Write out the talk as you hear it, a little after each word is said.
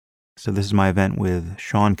So this is my event with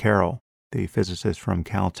Sean Carroll, the physicist from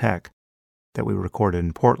Caltech, that we recorded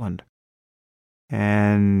in Portland.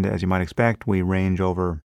 And as you might expect, we range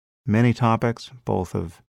over many topics, both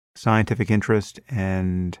of scientific interest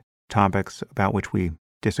and topics about which we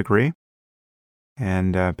disagree.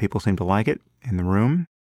 And people seem to like it in the room,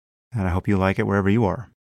 and I hope you like it wherever you are.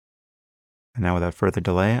 And now, without further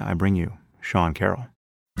delay, I bring you Sean Carroll.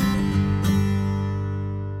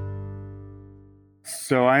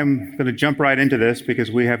 So I'm going to jump right into this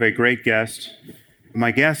because we have a great guest.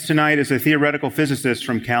 My guest tonight is a theoretical physicist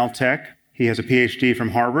from Caltech. He has a PhD from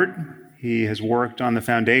Harvard. He has worked on the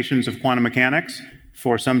foundations of quantum mechanics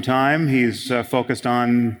for some time. He's focused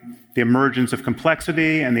on the emergence of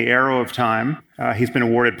complexity and the arrow of time. He's been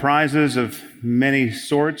awarded prizes of many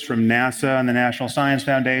sorts from NASA and the National Science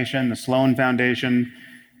Foundation, the Sloan Foundation,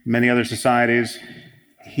 many other societies.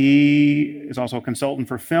 He is also a consultant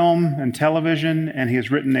for film and television, and he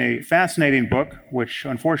has written a fascinating book, which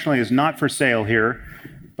unfortunately is not for sale here,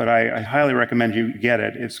 but I highly recommend you get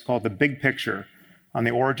it. It's called The Big Picture, on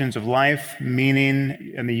the origins of life,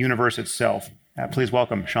 meaning, and the universe itself. Please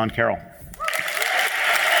welcome Sean Carroll.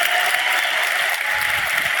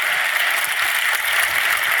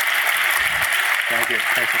 Thank you.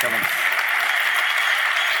 Thanks for coming.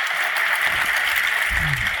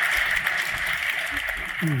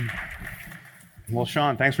 Well,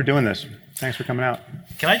 Sean, thanks for doing this. Thanks for coming out.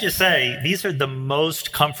 Can I just say, these are the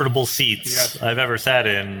most comfortable seats I've ever sat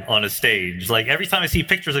in on a stage. Like, every time I see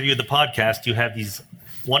pictures of you at the podcast, you have these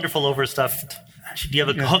wonderful overstuffed... Do you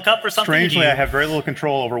have a hookup or something? Strangely, I have very little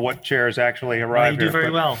control over what chairs actually arrive here. You do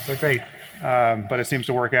very well. They're great. But it seems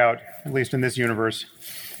to work out, at least in this universe.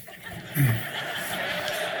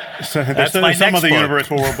 So there's some other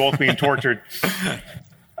universe where we're both being tortured.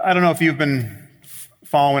 I don't know if you've been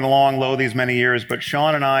following along Lo these many years, but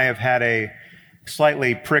Sean and I have had a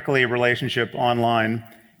slightly prickly relationship online,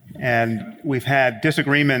 and we've had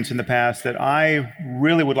disagreements in the past that I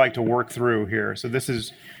really would like to work through here. So this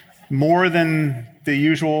is more than the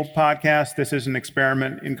usual podcast. This is an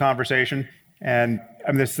experiment in conversation, and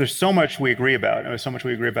I mean, there's so much we agree about. There's so much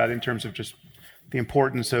we agree about in terms of just the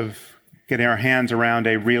importance of getting our hands around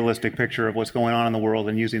a realistic picture of what's going on in the world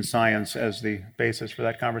and using science as the basis for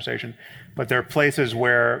that conversation. But there are places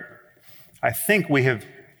where I think we have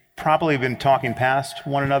probably been talking past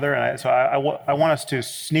one another, and so I want us to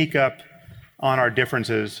sneak up on our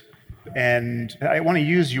differences, and I want to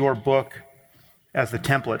use your book as the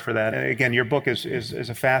template for that. And again, your book is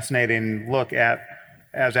a fascinating look at,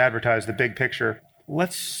 as advertised, the big picture.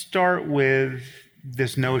 Let's start with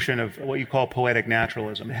this notion of what you call poetic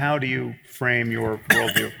naturalism. How do you frame your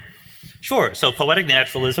worldview? Sure. So poetic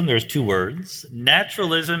naturalism, there's two words.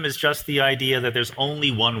 Naturalism is just the idea that there's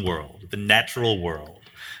only one world, the natural world.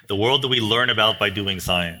 The world that we learn about by doing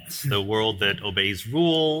science, the world that obeys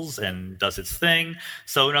rules and does its thing.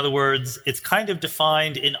 So in other words, it's kind of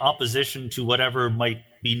defined in opposition to whatever might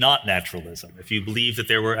be not naturalism. If you believe that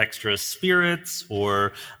there were extra spirits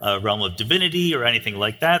or a realm of divinity or anything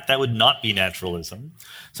like that, that would not be naturalism.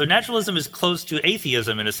 So naturalism is close to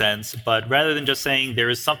atheism in a sense, but rather than just saying there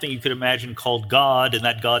is something you could imagine called God and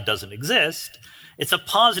that God doesn't exist, it's a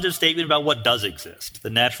positive statement about what does exist,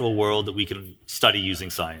 the natural world that we can study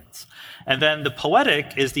using science. And then the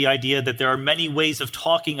poetic is the idea that there are many ways of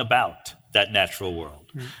talking about that natural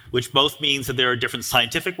world, which both means that there are different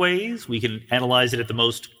scientific ways. We can analyze it at the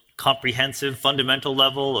most comprehensive, fundamental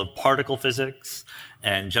level of particle physics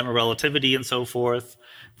and general relativity and so forth.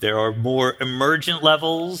 There are more emergent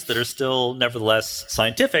levels that are still nevertheless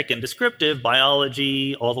scientific and descriptive,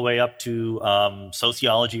 biology, all the way up to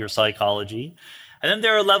sociology or psychology. And then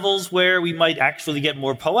there are levels where we might actually get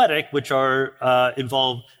more poetic, which are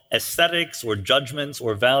involve aesthetics or judgments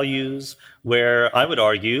or values, where I would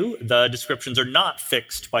argue the descriptions are not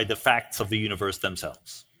fixed by the facts of the universe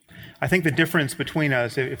themselves. I think the difference between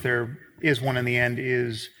us, if there is one in the end,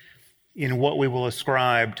 is in what we will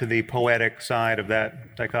ascribe to the poetic side of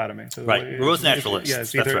that dichotomy. So right, we're both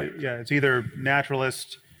naturalists. That's right. Yeah, it's either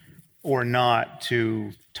naturalist or not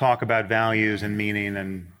to talk about values and meaning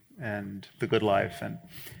and the good life. And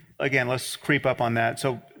again, let's creep up on that.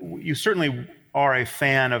 So you certainly are a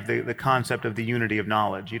fan of the concept of the unity of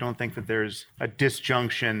knowledge. You don't think that there's a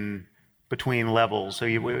disjunction between levels. So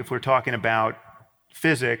if we're talking about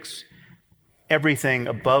physics, everything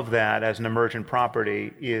above that as an emergent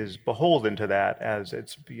property is beholden to that as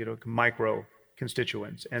its micro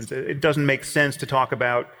constituents. And it doesn't make sense to talk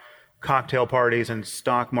about cocktail parties and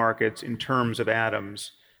stock markets in terms of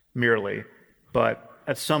atoms merely, but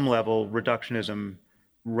at some level, reductionism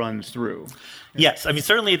runs through. Yes, I mean,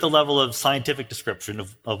 certainly at the level of scientific description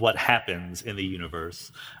of what happens in the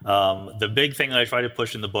universe. The big thing that I try to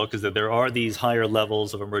push in the book is that there are these higher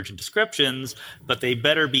levels of emergent descriptions, but they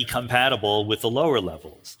better be compatible with the lower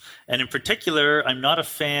levels. And in particular, I'm not a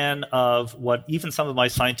fan of what even some of my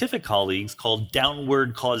scientific colleagues call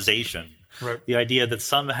downward causation. Right. The idea that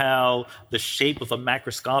somehow the shape of a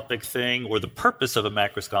macroscopic thing or the purpose of a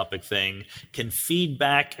macroscopic thing can feed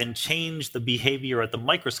back and change the behavior at the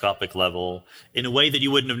microscopic level in a way that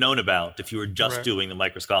you wouldn't have known about if you were just doing the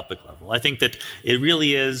microscopic level. I think that it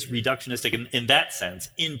really is reductionistic in that sense.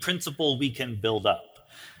 In principle, we can build up.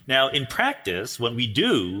 Now, in practice, when we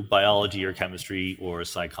do biology or chemistry or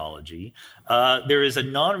psychology, there is a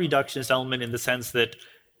non-reductionist element in the sense that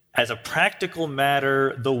as a practical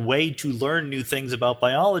matter, the way to learn new things about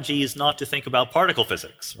biology is not to think about particle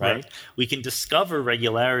physics, right? We can discover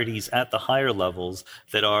regularities at the higher levels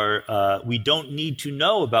that are, we don't need to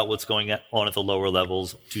know about what's going on at the lower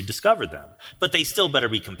levels to discover them, but they still better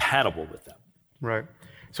be compatible with them. Right.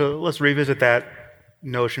 So let's revisit that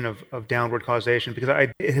notion of downward causation, because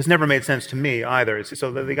it has never made sense to me either.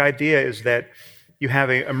 So the idea is that you have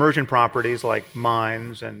emergent properties like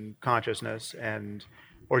minds and consciousness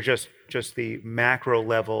or just the macro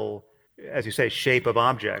level, as you say, shape of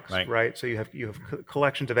objects, right? So you have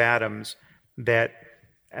collections of atoms that,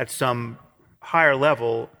 at some higher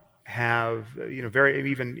level, have very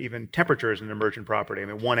even temperatures an emergent property. I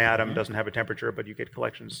mean, one atom doesn't have a temperature, but you get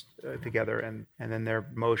collections together, and then their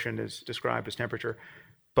motion is described as temperature.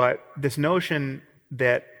 But this notion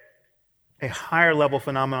that a higher level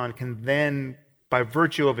phenomenon can then, by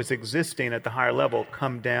virtue of its existing at the higher level,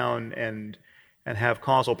 come down and have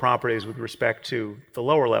causal properties with respect to the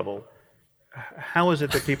lower level. How is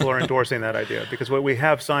it that people are endorsing that idea? Because we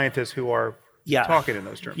have scientists who are talking in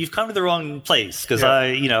those terms. You've come to the wrong place, because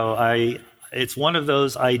it's one of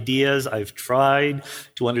those ideas I've tried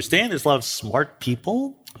to understand. There's a lot of smart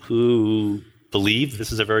people who believe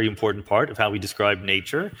this is a very important part of how we describe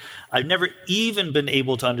nature. I've never even been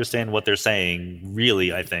able to understand what they're saying,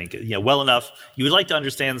 really, I think. Well enough. You would like to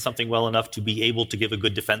understand something well enough to be able to give a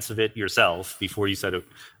good defense of it yourself before you said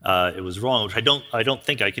it was wrong, which I don't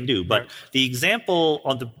think I can do. But the example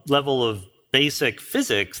on the level of basic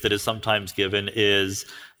physics that is sometimes given is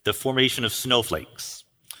the formation of snowflakes.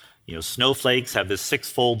 Snowflakes have this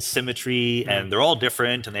six-fold symmetry, and they're all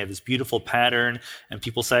different, and they have this beautiful pattern. And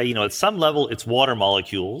people say, at some level, it's water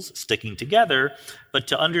molecules sticking together. But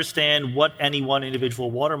to understand what any one individual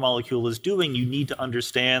water molecule is doing, you need to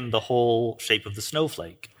understand the whole shape of the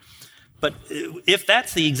snowflake. But if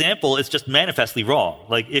that's the example, it's just manifestly wrong.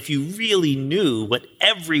 Like, if you really knew what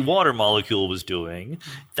every water molecule was doing,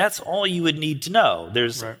 that's all you would need to know.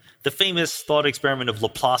 There's the famous thought experiment of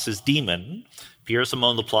Laplace's demon.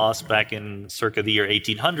 Pierre-Simon Laplace, back in circa the year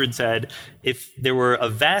 1800, said, if there were a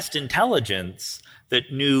vast intelligence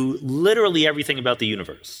that knew literally everything about the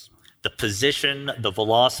universe, the position, the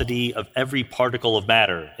velocity of every particle of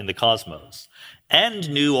matter in the cosmos, and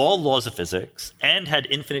knew all laws of physics, and had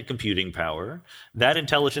infinite computing power, that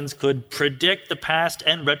intelligence could predict the past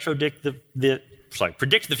and predict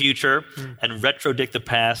the future and retrodict the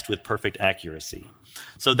past with perfect accuracy.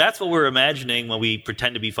 So that's what we're imagining when we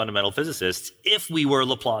pretend to be fundamental physicists. If we were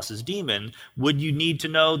Laplace's demon, would you need to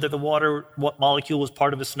know that the water molecule was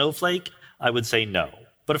part of a snowflake? I would say no.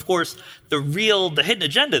 But of course, the hidden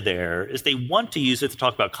agenda there is they want to use it to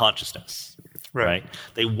talk about consciousness, right?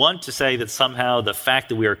 They want to say that somehow the fact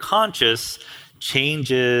that we are conscious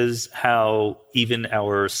changes how even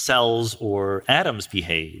our cells or atoms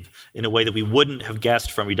behave in a way that we wouldn't have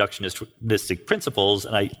guessed from reductionistic principles,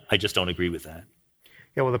 and I just don't agree with that.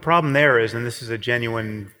 Yeah, well, the problem there is, and this is a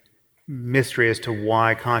genuine mystery as to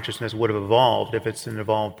why consciousness would have evolved if it's an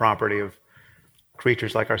evolved property of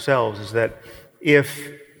creatures like ourselves, is that if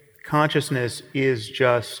consciousness is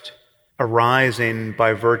just arising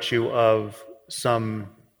by virtue of some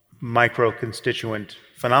micro-constituent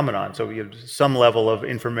phenomenon, so you have some level of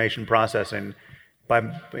information processing,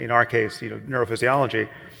 in our case, neurophysiology,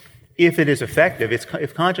 if it is effective,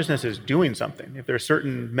 if consciousness is doing something, if there are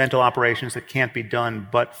certain mental operations that can't be done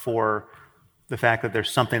but for the fact that there's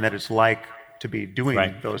something that it's like to be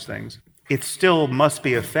doing those things, it still must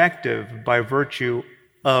be effective by virtue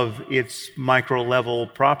of its micro-level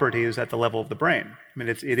properties at the level of the brain. I mean,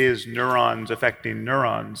 it is neurons affecting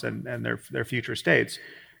neurons and their future states.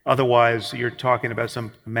 Otherwise, you're talking about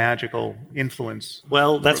some magical influence.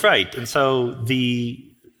 Well, that's right. And so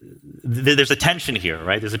there's a tension here,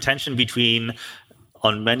 right? There's a tension between,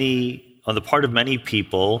 on the part of many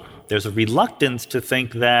people, there's a reluctance to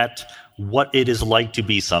think that what it is like to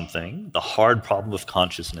be something, the hard problem of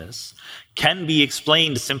consciousness, can be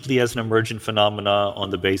explained simply as an emergent phenomena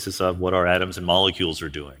on the basis of what our atoms and molecules are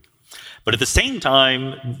doing. But at the same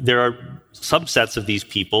time, there are subsets of these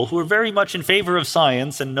people who are very much in favor of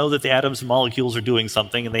science and know that the atoms and molecules are doing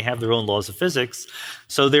something and they have their own laws of physics.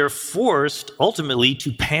 So they're forced ultimately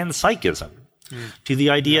to panpsychism, to the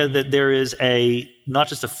idea that there is not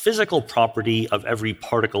just a physical property of every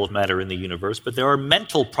particle of matter in the universe, but there are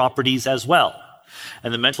mental properties as well.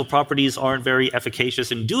 And the mental properties aren't very efficacious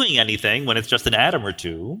in doing anything when it's just an atom or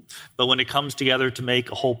two. But when it comes together to make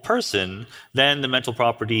a whole person, then the mental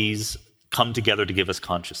properties come together to give us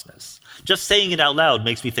consciousness. Just saying it out loud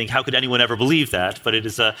makes me think, how could anyone ever believe that? But it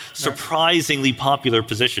is a surprisingly popular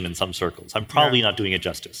position in some circles. I'm probably not doing it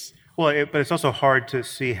justice. Well, but it's also hard to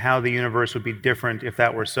see how the universe would be different if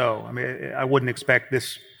that were so. I mean, I wouldn't expect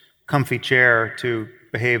this comfy chair to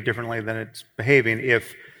behave differently than it's behaving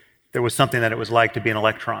if there was something that it was like to be an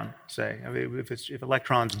electron, say. I mean, if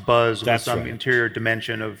electrons buzz with some interior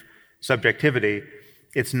dimension of subjectivity,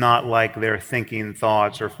 it's not like they're thinking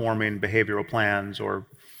thoughts or forming behavioral plans or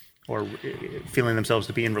feeling themselves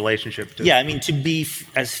to be in relationship to... Yeah, I mean, to be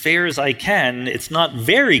as fair as I can, it's not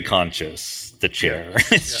very conscious, the chair.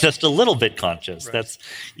 It's just a little bit conscious. Right. That's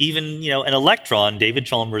even, an electron, David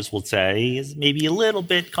Chalmers will say, is maybe a little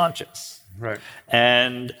bit conscious. Right.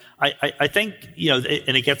 And I think,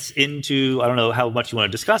 and it gets into, I don't know how much you want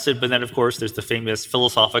to discuss it, but then, of course, there's the famous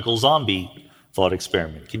philosophical zombie thought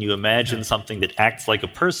experiment. Can you imagine something that acts like a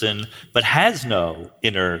person but has no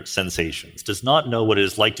inner sensations, does not know what it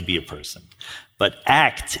is like to be a person, but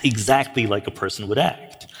act exactly like a person would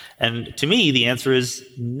act? And to me, the answer is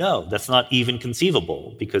no, that's not even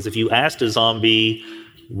conceivable, because if you asked a zombie,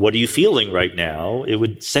 what are you feeling right now? It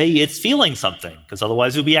would say it's feeling something, because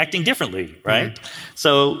otherwise it would be acting differently, right? Mm-hmm.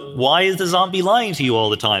 So why is the zombie lying to you all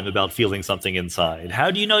the time about feeling something inside? How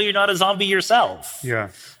do you know you're not a zombie yourself?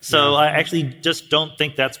 Yeah. So I actually just don't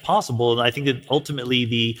think that's possible. And I think that ultimately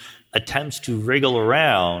the attempts to wriggle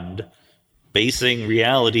around basing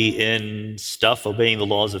reality in stuff obeying the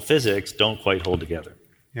laws of physics don't quite hold together.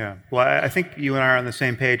 Yeah. Well, I think you and I are on the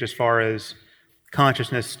same page as far as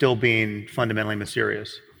consciousness still being fundamentally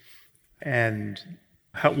mysterious. And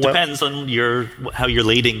depends on how you're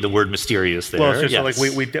lading the word mysterious there. Well, it's just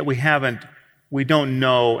like we don't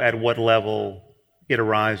know at what level it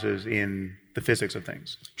arises in the physics of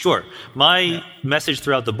things. Sure. My message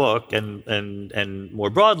throughout the book and more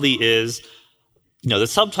broadly is, the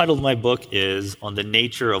subtitle of my book is On the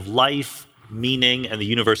Nature of Life, Meaning, and the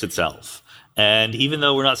Universe Itself. And even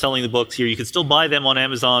though we're not selling the books here, you can still buy them on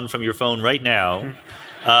Amazon from your phone right now.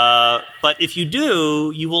 But if you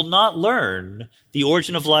do, you will not learn the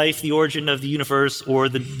origin of life, the origin of the universe, or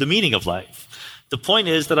the meaning of life. The point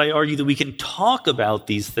is that I argue that we can talk about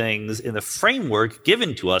these things in the framework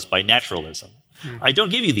given to us by naturalism. I don't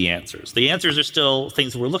give you the answers. The answers are still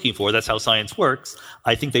things that we're looking for. That's how science works.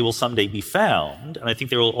 I think they will someday be found, and I think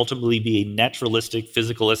there will ultimately be a naturalistic,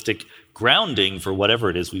 physicalistic grounding for whatever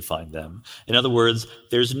it is we find them. In other words,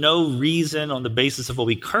 there's no reason on the basis of what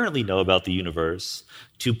we currently know about the universe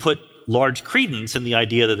to put large credence in the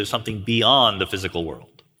idea that there's something beyond the physical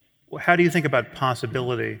world. How do you think about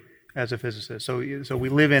possibility as a physicist? So we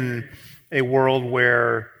live in a world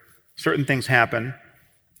where certain things happen,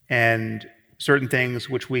 and certain things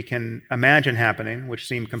which we can imagine happening, which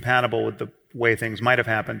seem compatible with the way things might have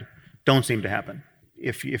happened, don't seem to happen.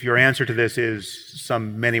 If your answer to this is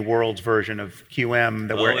some many worlds version of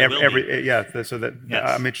QM,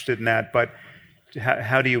 I'm interested in that. But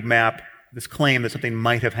how do you map this claim that something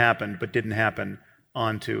might have happened but didn't happen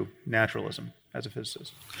onto naturalism as a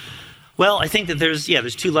physicist? Well, I think that there's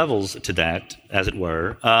two levels to that, as it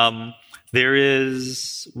were.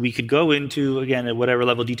 We could go into, again, at whatever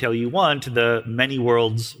level of detail you want, the many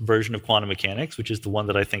worlds version of quantum mechanics, which is the one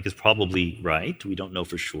that I think is probably right. We don't know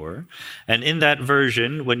for sure. And in that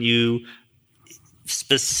version, when you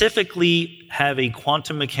specifically have a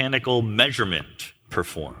quantum mechanical measurement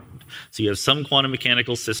performed, so you have some quantum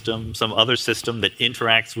mechanical system, some other system that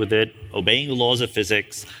interacts with it, obeying the laws of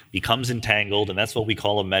physics, becomes entangled, and that's what we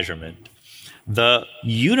call a measurement. The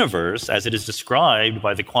universe, as it is described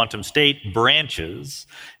by the quantum state, branches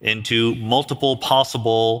into multiple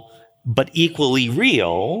possible but equally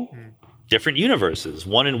real different universes,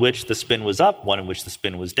 one in which the spin was up, one in which the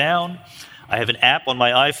spin was down. I have an app on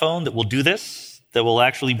my iPhone that will do this, that will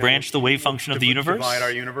actually branch the wave function of the universe. Divide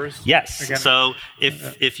our universe? Yes. Again. So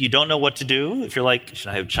if you don't know what to do, if you're like, should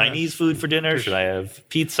I have Chinese food for dinner? Should I have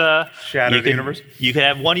pizza? Shatter the universe? You can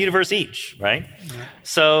have one universe each, right? Yeah.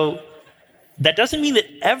 So That doesn't mean that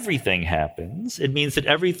everything happens. It means that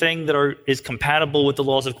everything that is compatible with the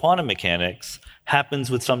laws of quantum mechanics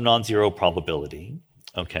happens with some non-zero probability.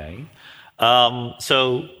 Okay,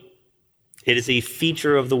 so it is a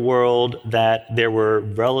feature of the world that there were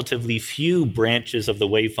relatively few branches of the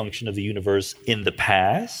wave function of the universe in the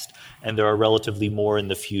past, and there are relatively more in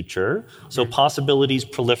the future. So possibilities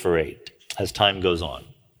proliferate as time goes on.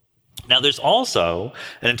 Now, there's also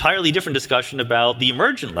an entirely different discussion about the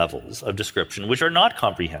emergent levels of description, which are not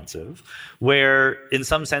comprehensive, where, in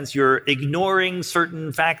some sense, you're ignoring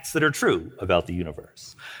certain facts that are true about the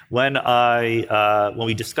universe. When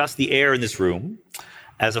we discuss the air in this room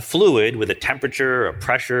as a fluid with a temperature, a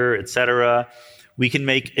pressure, etc., we can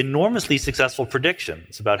make enormously successful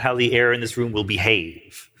predictions about how the air in this room will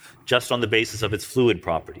behave, just on the basis of its fluid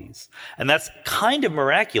properties. And that's kind of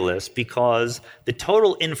miraculous because the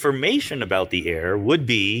total information about the air would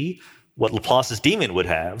be what Laplace's demon would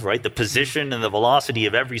have, right? The position and the velocity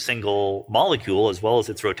of every single molecule, as well as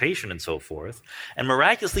its rotation and so forth. And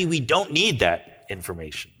miraculously, we don't need that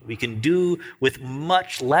information. We can do with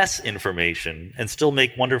much less information and still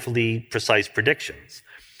make wonderfully precise predictions,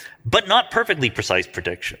 but not perfectly precise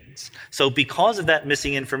predictions. So because of that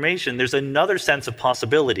missing information, there's another sense of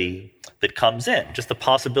possibility that comes in, just the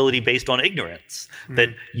possibility based on ignorance, that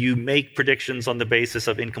you make predictions on the basis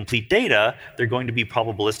of incomplete data. They're going to be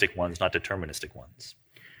probabilistic ones, not deterministic ones.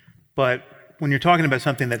 But when you're talking about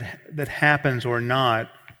something that happens or not,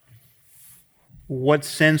 what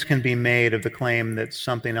sense can be made of the claim that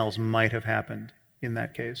something else might have happened in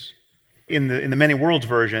that case? In the many worlds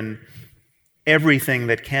version, everything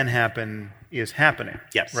that can happen is happening.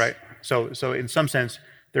 Yes. Right? So in some sense,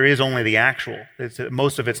 there is only the actual.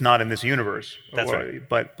 Most of it's not in this universe. That's right.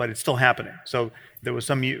 But it's still happening. So there was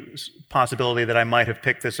some possibility that I might have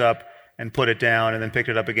picked this up and put it down and then picked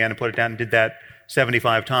it up again and put it down and did that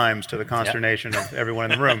 75 times to the consternation of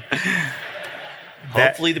everyone in the room.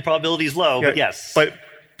 Hopefully the probability is low, but yes. But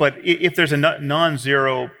if there's a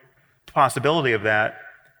non-zero possibility of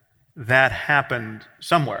that happened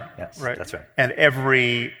somewhere. Yes, right? That's right. And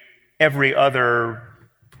every other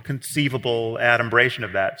conceivable adumbration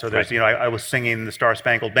of that. So there's, I was singing the Star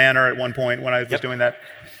Spangled Banner at one point when I was doing that.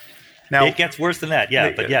 Now it gets worse than that,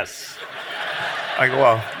 but yes.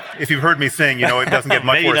 Well, if you've heard me sing, it doesn't get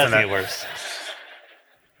much worse than that. Maybe it doesn't get worse.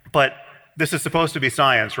 But this is supposed to be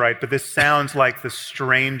science, right? But this sounds like the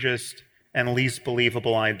strangest and least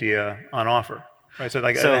believable idea on offer, right? So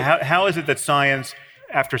how is it that science,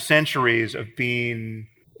 after centuries of being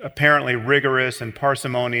apparently rigorous and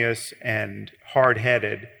parsimonious and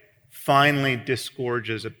hard-headed, finally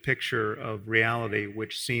disgorges a picture of reality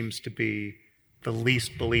which seems to be the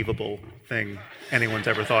least believable thing anyone's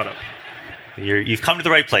ever thought of? You've come to the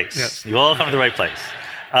right place. Yes. You all come to the right place.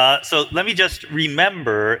 So let me just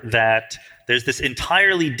remember that there's this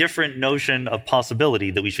entirely different notion of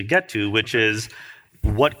possibility that we should get to, which is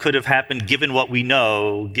what could have happened given what we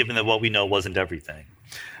know, given that what we know wasn't everything.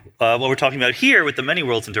 What we're talking about here with the many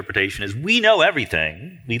worlds interpretation is we know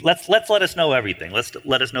everything. Let's let us know everything.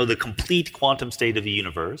 Let us know the complete quantum state of the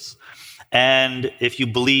universe. And if you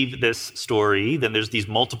believe this story, then there's these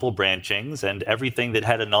multiple branchings, and everything that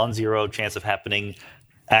had a non-zero chance of happening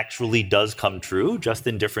actually does come true, just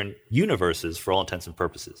in different universes for all intents and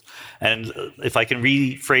purposes. And if I can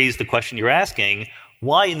rephrase the question you're asking,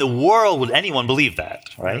 why in the world would anyone believe that,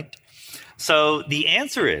 right? So the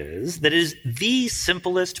answer is that it is the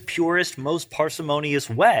simplest, purest, most parsimonious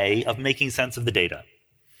way of making sense of the data.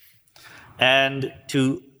 And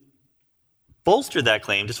to bolster that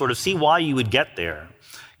claim, to sort of see why you would get there,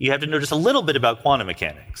 you have to know just a little bit about quantum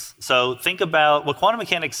mechanics. So think about what quantum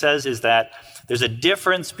mechanics says is that there's a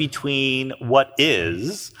difference between what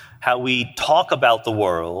is, how we talk about the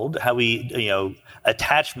world, how we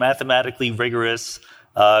attach mathematically rigorous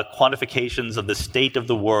quantifications of the state of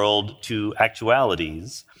the world to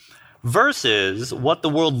actualities, versus what the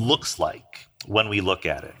world looks like when we look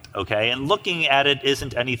at it, okay? And looking at it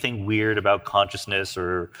isn't anything weird about consciousness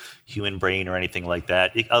or human brain or anything like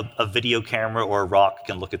that. A video camera or a rock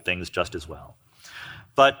can look at things just as well.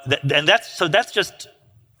 But that's just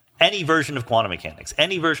any version of quantum mechanics.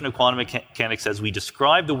 Any version of quantum mechanics says we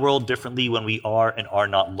describe the world differently when we are and are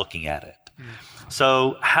not looking at it.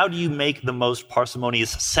 So how do you make the most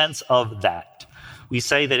parsimonious sense of that? We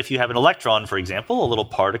say that if you have an electron, for example, a little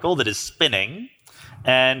particle that is spinning,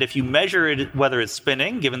 and if you measure it, whether it's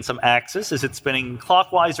spinning, given some axis, is it spinning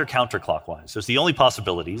clockwise or counterclockwise? Those are the only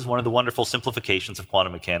possibilities, one of the wonderful simplifications of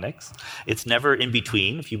quantum mechanics. It's never in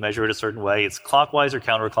between. If you measure it a certain way, it's clockwise or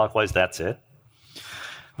counterclockwise, that's it.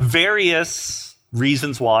 Various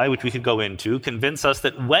reasons why, which we could go into, convince us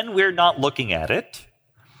that when we're not looking at it,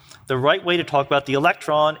 the right way to talk about the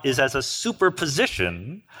electron is as a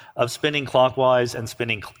superposition of spinning clockwise and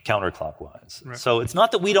spinning counterclockwise. Right. So it's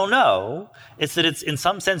not that we don't know, it's that it's in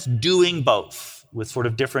some sense doing both with sort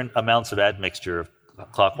of different amounts of admixture of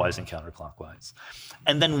clockwise and counterclockwise.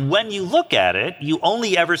 And then when you look at it, you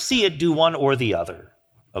only ever see it do one or the other,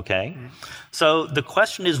 okay? So the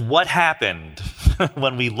question is, what happened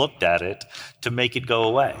when we looked at it to make it go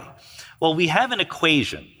away? Well, we have an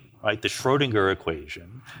equation, right, the Schrodinger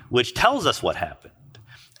equation, which tells us what happened.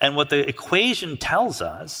 And what the equation tells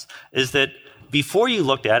us is that before you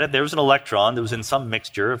looked at it, there was an electron that was in some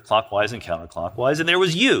mixture of clockwise and counterclockwise, and there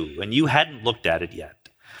was you, and you hadn't looked at it yet.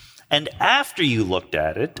 And after you looked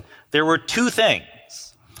at it, there were two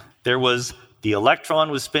things. There was the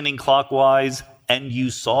electron was spinning clockwise, and you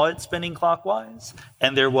saw it spinning clockwise,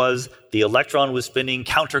 and there was the electron was spinning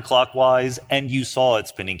counterclockwise, and you saw it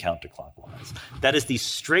spinning counterclockwise. That is the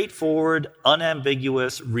straightforward,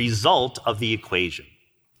 unambiguous result of the equation.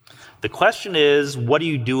 The question is, what do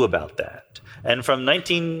you do about that? And from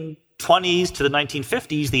 1920s to the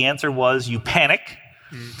 1950s, the answer was you panic,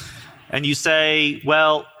 and you say,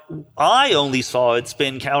 well, I only saw it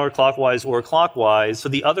spin counterclockwise or clockwise, so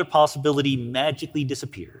the other possibility magically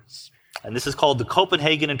disappears. And this is called the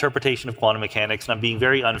Copenhagen interpretation of quantum mechanics, and I'm being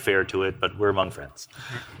very unfair to it, but we're among friends.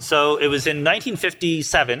 So it was in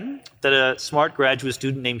 1957 that a smart graduate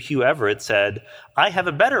student named Hugh Everett said, I have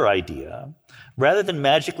a better idea. Rather than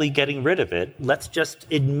magically getting rid of it, let's just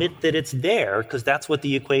admit that it's there, because that's what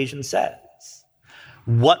the equation says.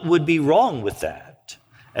 What would be wrong with that?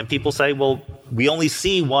 And people say, well, we only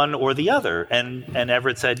see one or the other. And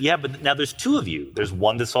Everett said, yeah, but now there's two of you. There's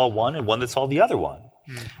one that saw one and one that saw the other one.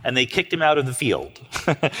 And they kicked him out of the field.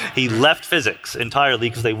 He left physics entirely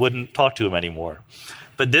because they wouldn't talk to him anymore.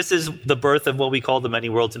 But this is the birth of what we call the many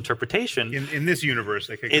worlds interpretation. In this universe,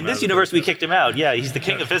 they kicked him out. In this universe, we kicked him out. Yeah, he's the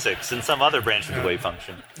king of physics in some other branch of the wave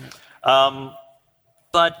function.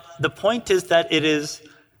 But the point is that it is,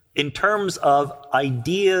 in terms of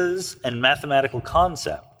ideas and mathematical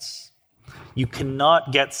concepts, you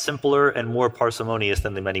cannot get simpler and more parsimonious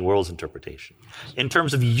than the many worlds interpretation. In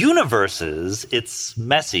terms of universes, it's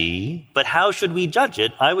messy, but how should we judge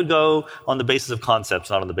it? I would go on the basis of concepts,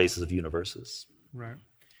 not on the basis of universes. Right.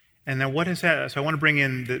 And now what is that? So I want to bring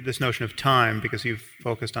in this notion of time, because you've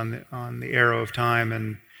focused on the arrow of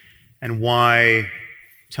time and why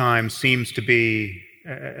time seems to be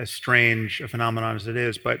as strange a phenomenon as it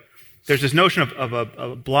is. But there's this notion of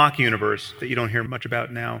a block universe that you don't hear much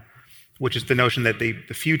about now, which is the notion that the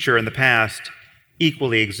future and the past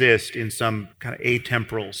equally exist in some kind of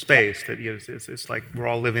atemporal space. That it's like we're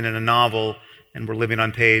all living in a novel, and we're living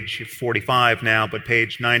on page 45 now, but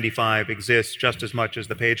page 95 exists just as much as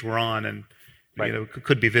the page we're on, and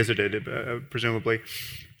could be visited, presumably.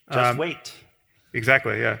 Just wait.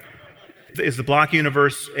 Exactly, yeah. Is the block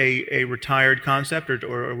universe a retired concept,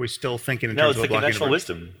 or are we still thinking in terms of a block universe? No, it's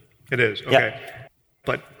the conventional wisdom. It is, okay. Yeah.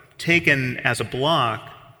 But taken as a block,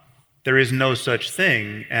 there is no such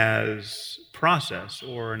thing as process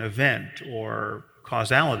or an event or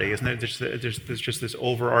causality, isn't it? There's just this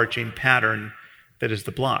overarching pattern that is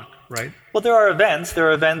the block, right? Well, there are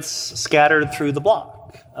events scattered through the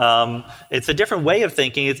block. It's a different way of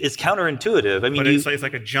thinking. It's counterintuitive. I mean, but it's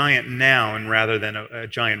like a giant noun rather than a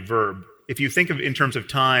giant verb. If you think of in terms of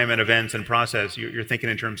time and events and process, you're thinking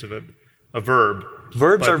in terms of a verb.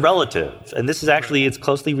 Verbs are relative, and this is actually, it's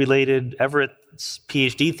closely related. Everett's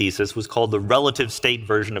PhD thesis was called the relative state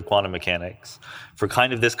version of quantum mechanics for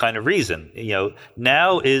kind of this kind of reason.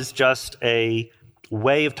 Now is just a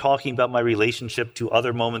way of talking about my relationship to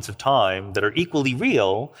other moments of time that are equally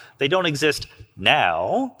real. They don't exist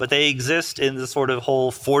now, but they exist in the sort of whole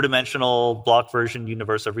four-dimensional block version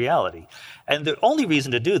universe of reality. And the only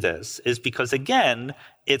reason to do this is because, again,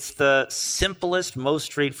 it's the simplest, most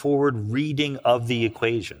straightforward reading of the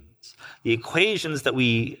equations. The equations that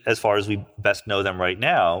we, as far as we best know them right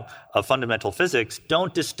now, of fundamental physics,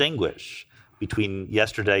 don't distinguish between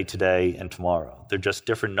yesterday, today, and tomorrow. They're just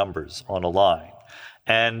different numbers on a line.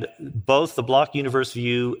 And both the block universe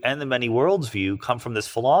view and the many worlds view come from this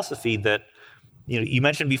philosophy that, you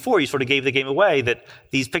mentioned before, you sort of gave the game away, that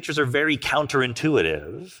these pictures are very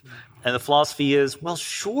counterintuitive. And the philosophy is, well,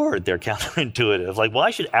 sure, they're counterintuitive. Like, why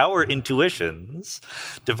should our intuitions,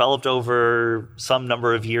 developed over some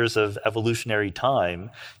number of years of evolutionary time,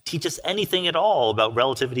 teach us anything at all about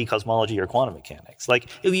relativity, cosmology, or quantum mechanics? Like,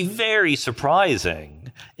 it would be very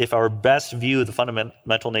surprising if our best view of the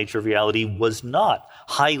fundamental nature of reality was not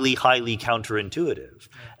highly, highly counterintuitive.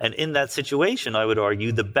 And in that situation, I would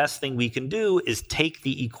argue, the best thing we can do is take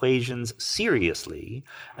the equations seriously,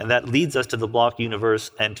 and that leads us to the block universe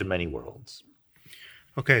and to many worlds.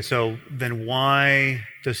 Okay, so then why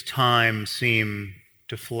does time seem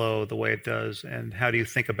to flow the way it does, and how do you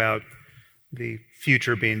think about the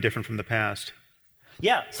future being different from the past?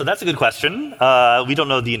 Yeah, so that's a good question. We don't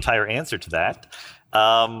know the entire answer to that.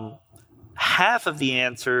 Half of the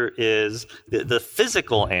answer is the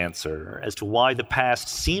physical answer as to why the past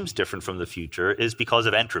seems different from the future is because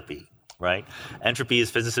of entropy, right? Entropy is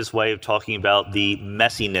physicists' way of talking about the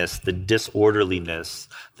messiness, the disorderliness,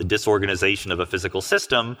 the disorganization of a physical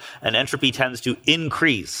system, and entropy tends to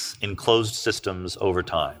increase in closed systems over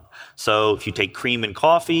time. So if you take cream and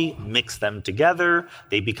coffee, mix them together,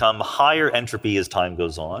 they become higher entropy as time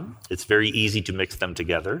goes on. It's very easy to mix them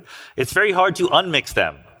together. It's very hard to unmix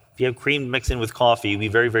them. If you have cream mixed in with coffee, it would be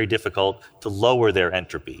very, very difficult to lower their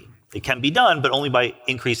entropy. It can be done, but only by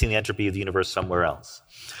increasing the entropy of the universe somewhere else.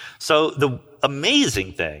 So the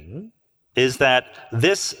amazing thing is that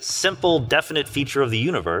this simple, definite feature of the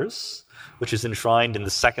universe, which is enshrined in the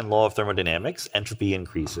second law of thermodynamics, entropy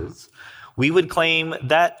increases, we would claim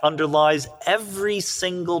that underlies every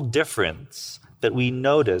single difference that we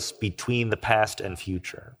notice between the past and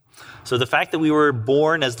future. So the fact that we were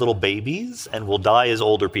born as little babies and will die as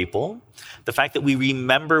older people, the fact that we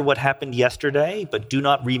remember what happened yesterday but do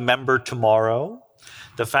not remember tomorrow,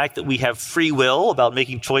 the fact that we have free will about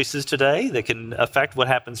making choices today that can affect what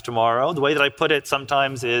happens tomorrow. The way that I put it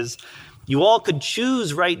sometimes is you all could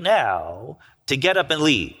choose right now to get up and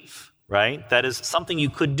leave, right? That is something you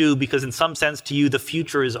could do because in some sense to you the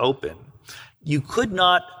future is open. You could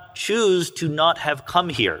not choose to not have come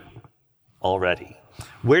here already.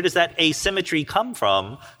 Where does that asymmetry come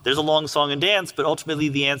from? There's a long song and dance, but ultimately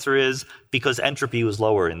the answer is because entropy was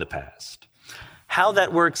lower in the past. How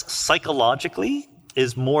that works psychologically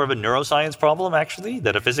is more of a neuroscience problem, actually,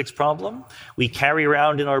 than a physics problem. We carry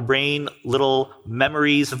around in our brain little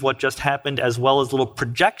memories of what just happened, as well as little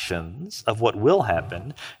projections of what will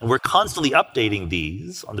happen. And we're constantly updating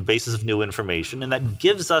these on the basis of new information. And that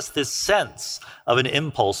gives us this sense of an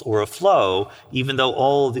impulse or a flow, even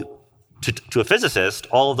though to a physicist,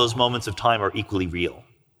 all of those moments of time are equally real.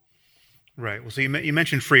 Right. Well, so you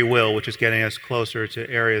mentioned free will, which is getting us closer to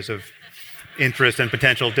areas of interest and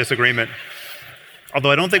potential disagreement.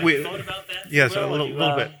 Although I don't think we thought about that. Yes, a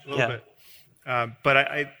little bit. But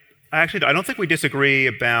I actually don't think we disagree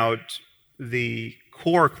about the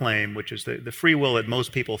core claim, which is the free will that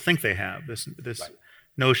most people think they have. This right.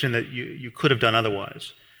 Notion that you could have done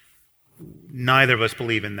otherwise. Neither of us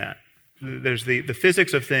believe in that. There's the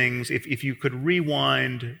physics of things. If you could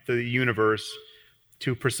rewind the universe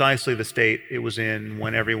to precisely the state it was in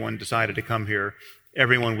when everyone decided to come here,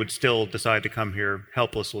 everyone would still decide to come here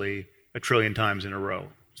helplessly a trillion times in a row,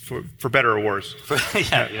 for better or worse.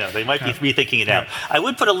 They might be rethinking it now. I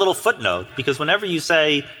would put a little footnote, because whenever you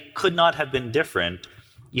say could not have been different,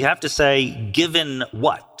 you have to say given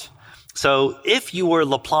what. So if you were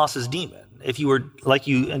Laplace's demon, if you were, like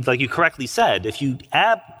you correctly said, if you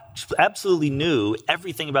absolutely knew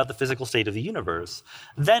everything about the physical state of the universe,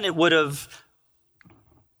 then it would have,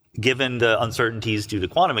 given the uncertainties due to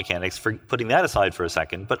quantum mechanics, for putting that aside for a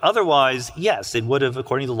second, but otherwise, yes, it would have,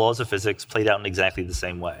 according to the laws of physics, played out in exactly the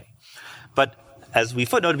same way. But as we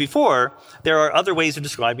footnoted before, there are other ways of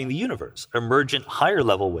describing the universe, emergent higher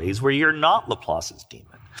level ways where you're not Laplace's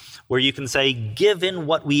demon, where you can say, given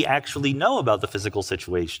what we actually know about the physical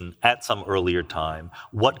situation at some earlier time,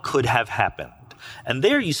 what could have happened? And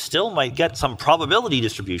there you still might get some probability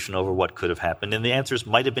distribution over what could have happened, and the answers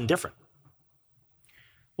might have been different.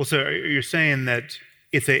 Well, so you're saying that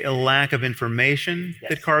it's a lack of information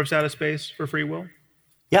that carves out a space for free will?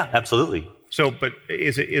 Yeah, absolutely. So, but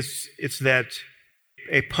it's that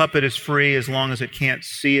a puppet is free as long as it can't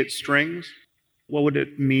see its strings? What would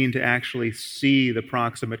it mean to actually see the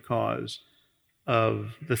proximate cause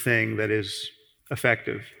of the thing that is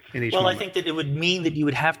effective in each moment? I think that it would mean that you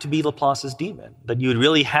would have to be Laplace's demon, that you would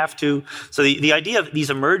really have to. So the idea of these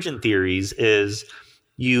emergent theories is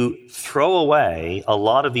you throw away a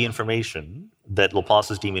lot of the information that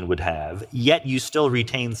Laplace's demon would have, yet you still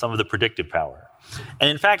retain some of the predictive power. And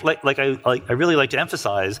in fact, I really like to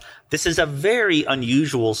emphasize, this is a very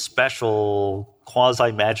unusual, special,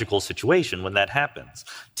 quasi-magical situation when that happens.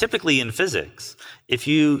 Typically in physics, if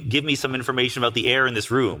you give me some information about the air in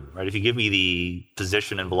this room, right? If you give me the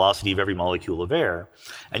position and velocity of every molecule of air,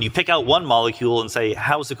 and you pick out one molecule and say,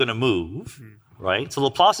 how is it going to move, right? So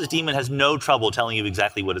Laplace's demon has no trouble telling you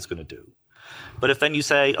exactly what it's going to do. But if then you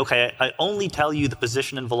say, okay, I only tell you the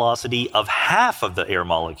position and velocity of half of the air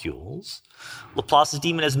molecules, Laplace's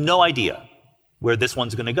demon has no idea where this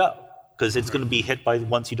one's going to go, because it's going to be hit by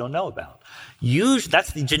ones you don't know about.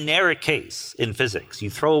 That's the generic case in physics. You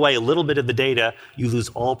throw away a little bit of the data, you lose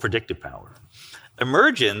all predictive power.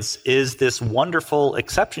 Emergence is this wonderful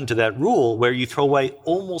exception to that rule where you throw away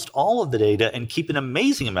almost all of the data and keep an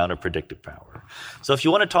amazing amount of predictive power. So if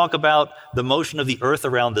you want to talk about the motion of the Earth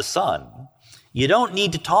around the sun, you don't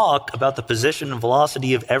need to talk about the position and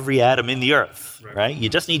velocity of every atom in the Earth, right? You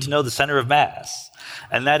just need to know the center of mass.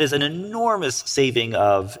 And that is an enormous saving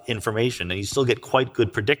of information, and you still get quite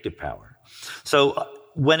good predictive power. So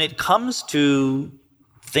when it comes to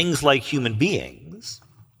things like human beings,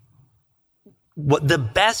 what the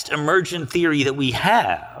best emergent theory that we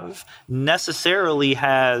have necessarily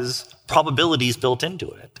has probabilities built into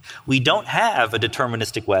it. We don't have a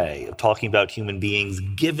deterministic way of talking about human beings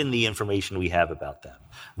given the information we have about them.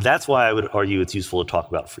 That's why I would argue it's useful to talk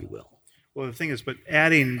about free will. Well, the thing is, but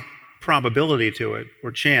adding probability to it,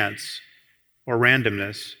 or chance, or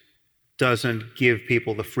randomness, doesn't give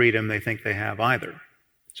people the freedom they think they have either.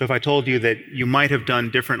 So if I told you that you might have done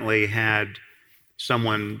differently had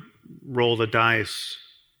someone rolled a dice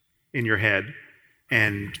in your head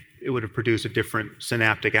and it would have produced a different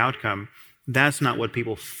synaptic outcome, that's not what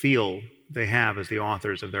people feel they have as the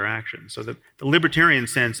authors of their actions. So the libertarian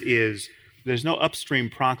sense is there's no upstream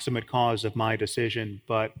proximate cause of my decision,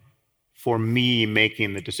 but for me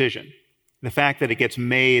making the decision. The fact that it gets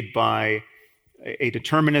made by a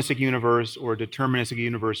deterministic universe or a deterministic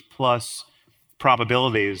universe plus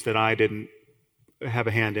probabilities that I didn't have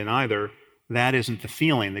a hand in either, that isn't the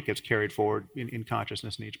feeling that gets carried forward in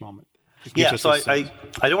consciousness in each moment. Yeah, so I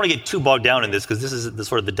don't want to get too bogged down in this because this is the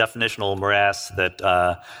sort of the definitional morass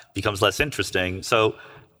that becomes less interesting. So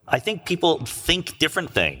I think people think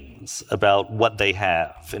different things about what they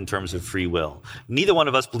have in terms of free will. Neither one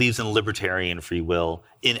of us believes in libertarian free will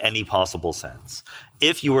in any possible sense.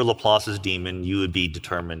 If you were Laplace's demon, you would be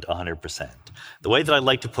determined 100%. The way that I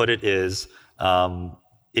like to put it is,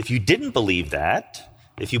 if you didn't believe that,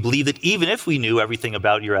 if you believe that even if we knew everything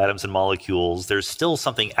about your atoms and molecules, there's still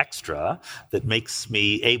something extra that makes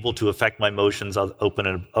me able to affect my motions over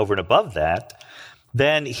and above that,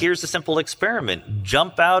 then here's a simple experiment.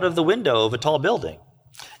 Jump out of the window of a tall building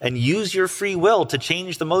and use your free will to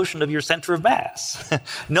change the motion of your center of mass.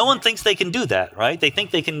 No one thinks they can do that, right? They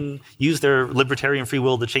think they can use their libertarian free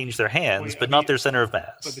will to change their hands, but not their center of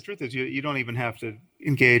mass. But the truth is, you don't even have to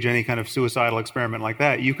engage any kind of suicidal experiment like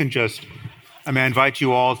that. You can just, I invite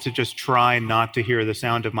you all to just try not to hear the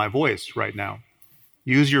sound of my voice right now.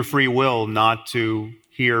 Use your free will not to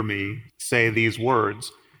hear me say these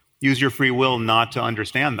words. Use your free will not to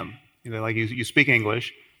understand them. Like you speak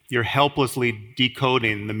English, you're helplessly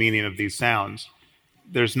decoding the meaning of these sounds.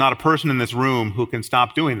 There's not a person in this room who can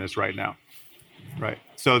stop doing this right now, right?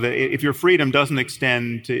 So that if your freedom doesn't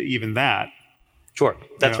extend to even that. Sure,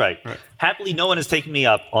 that's right. Happily, no one has taken me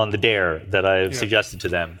up on the dare that I've suggested to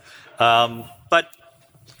them.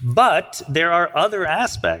 But there are other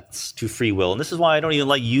aspects to free will, and this is why I don't even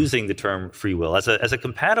like using the term free will. As a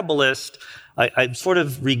compatibilist, I'm sort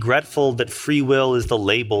of regretful that free will is the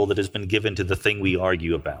label that has been given to the thing we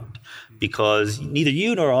argue about, because neither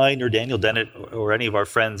you nor I nor Daniel Dennett or any of our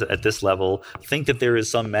friends at this level think that there is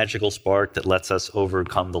some magical spark that lets us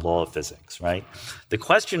overcome the law of physics, right? The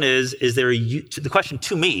question the question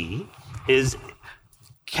to me is,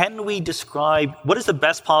 can we describe, what is the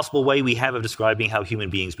best possible way we have of describing how human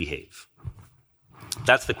beings behave?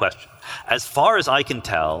 That's the question. As far as I can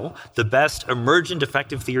tell, the best emergent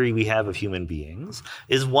effective theory we have of human beings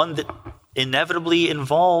is one that inevitably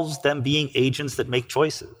involves them being agents that make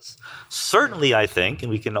choices. Certainly, I think, and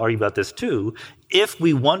we can argue about this too, if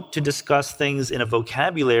we want to discuss things in a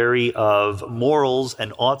vocabulary of morals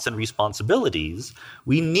and oughts and responsibilities,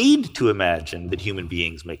 we need to imagine that human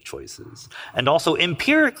beings make choices. And also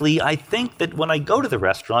empirically, I think that when I go to the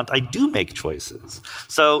restaurant, I do make choices.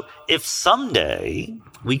 So if someday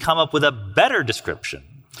we come up with a better description,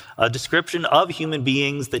 a description of human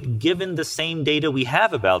beings that, given the same data we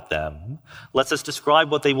have about them, lets us describe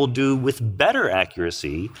what they will do with better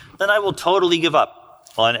accuracy, then I will totally give up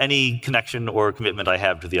on any connection or commitment I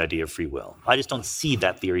have to the idea of free will. I just don't see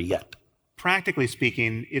that theory yet. Practically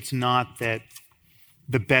speaking, it's not that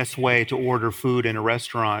the best way to order food in a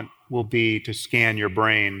restaurant will be to scan your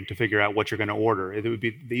brain to figure out what you're going to order. It would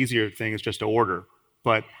be, the easier thing is just to order.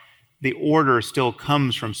 But the order still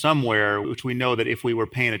comes from somewhere, which we know that if we were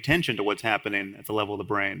paying attention to what's happening at the level of the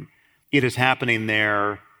brain, it is happening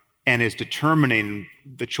there and is determining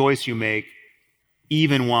the choice you make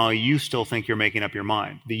even while you still think you're making up your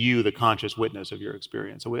mind, the conscious witness of your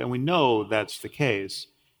experience. And we know that's the case.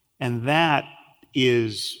 And that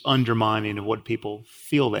is undermining of what people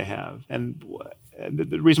feel they have. And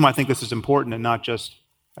the reason why I think this is important and not just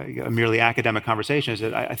a merely academic conversation is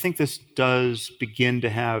that I think this does begin to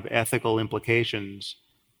have ethical implications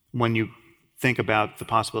when you think about the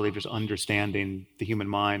possibility of just understanding the human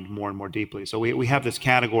mind more and more deeply. So we have this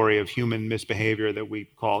category of human misbehavior that we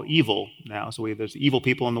call evil now. So there's evil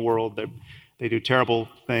people in the world that they do terrible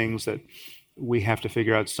things that we have to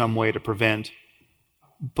figure out some way to prevent.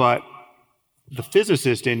 But the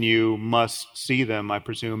physicist in you must see them, I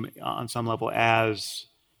presume, on some level as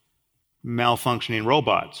malfunctioning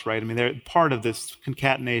robots, right? I mean, they're part of this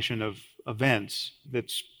concatenation of events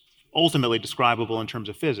that's ultimately describable in terms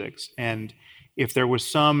of physics. And if there was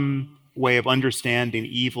some way of understanding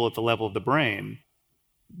evil at the level of the brain,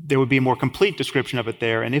 there would be a more complete description of it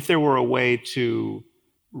there. And if there were a way to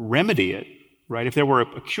remedy it, right? If there were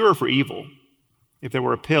a cure for evil, if there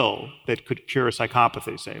were a pill that could cure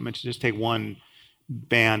psychopathy, say, I mean, to just take one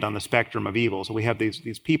band on the spectrum of evil. So we have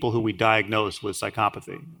these people who we diagnose with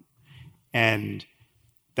psychopathy. And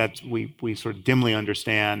that we sort of dimly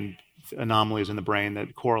understand anomalies in the brain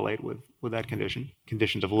that correlate with that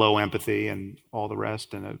conditions of low empathy and all the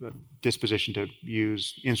rest, and a disposition to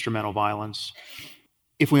use instrumental violence.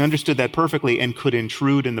 If we understood that perfectly and could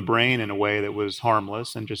intrude in the brain in a way that was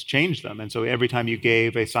harmless and just change them, and so every time you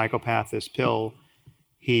gave a psychopath this pill,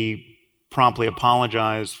 he promptly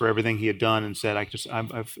apologized for everything he had done and said,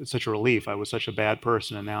 it's such a relief. I was such a bad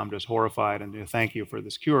person, and now I'm just horrified, and thank you for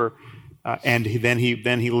this cure. And then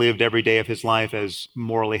he lived every day of his life as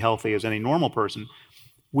morally healthy as any normal person.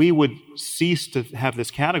 We would cease to have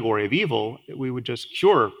this category of evil. We would just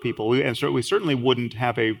cure people. We certainly wouldn't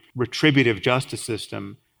have a retributive justice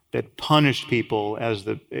system that punished people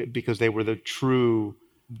because they were the true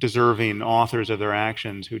deserving authors of their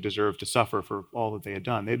actions who deserved to suffer for all that they had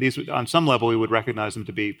done. These, on some level, we would recognize them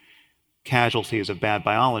to be casualties of bad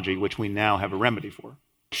biology, which we now have a remedy for.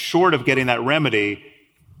 Short of getting that remedy,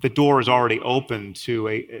 the door is already open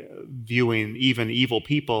to viewing even evil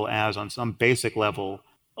people as, on some basic level,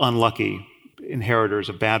 unlucky inheritors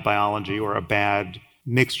of bad biology or a bad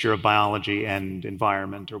mixture of biology and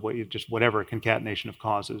environment, or whatever concatenation of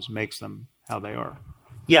causes makes them how they are.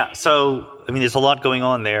 Yeah, so, I mean, there's a lot going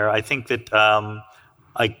on there. I think that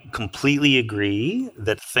I completely agree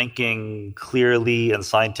that thinking clearly and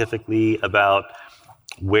scientifically about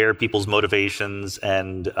where people's motivations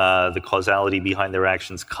and the causality behind their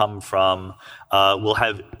actions come from will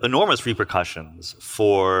have enormous repercussions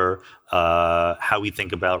for how we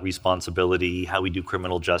think about responsibility, how we do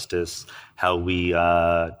criminal justice, how we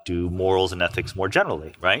do morals and ethics more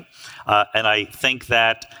generally, right? And I think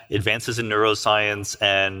that advances in neuroscience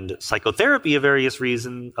and psychotherapy of various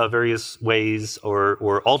ways,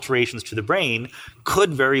 or alterations to the brain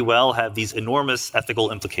could very well have these enormous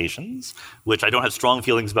ethical implications, which I don't have strong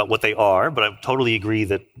feelings about what they are, but I totally agree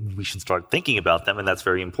that we should start thinking about them, and that's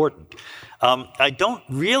very important. I don't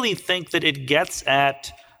really think that it gets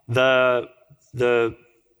at the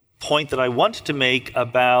point that I want to make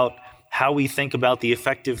about how we think about the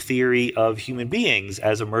effective theory of human beings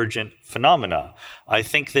as emergent phenomena. I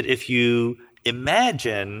think that if you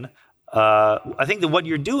imagine, I think that what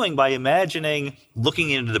you're doing by imagining looking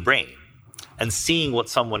into the brain and seeing what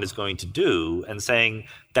someone is going to do and saying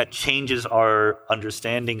that changes our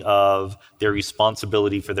understanding of their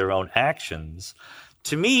responsibility for their own actions,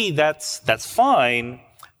 to me, that's fine,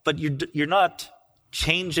 but you're not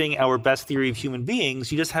changing our best theory of human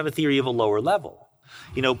beings. You just have a theory of a lower level.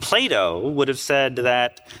 You know, Plato would have said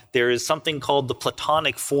that there is something called the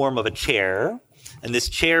Platonic form of a chair, and this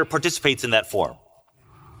chair participates in that form.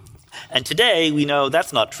 And today we know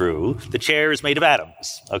that's not true. The chair is made of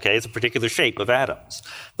atoms, okay? It's a particular shape of atoms.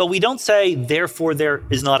 But we don't say, therefore there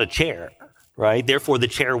is not a chair, right? Therefore the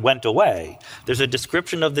chair went away. There's a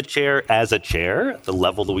description of the chair as a chair, the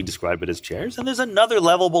level that we describe it as chairs, and there's another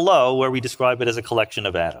level below where we describe it as a collection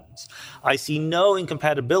of atoms. I see no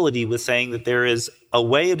incompatibility with saying that there is a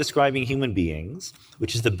way of describing human beings,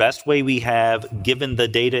 which is the best way we have given the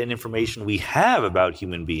data and information we have about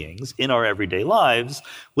human beings in our everyday lives,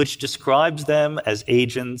 which describes them as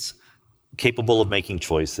agents capable of making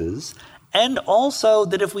choices. And also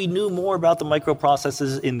that if we knew more about the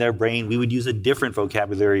microprocesses in their brain, we would use a different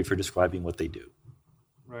vocabulary for describing what they do.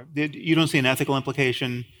 Right. You don't see an ethical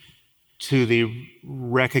implication to the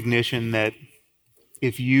recognition that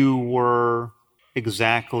if you were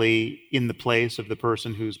exactly in the place of the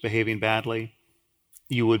person who's behaving badly,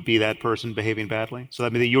 you would be that person behaving badly? So I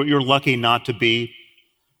mean, you're lucky not to be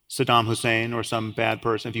Saddam Hussein or some bad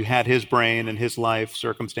person. If you had his brain and his life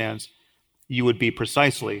circumstance, you would be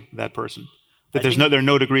precisely that person. That there are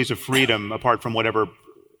no degrees of freedom apart from whatever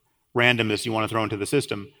randomness you want to throw into the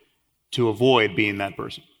system to avoid being that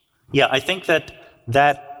person. Yeah, I think that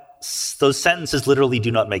those sentences literally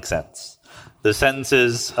do not make sense. The sentence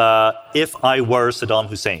is, if I were Saddam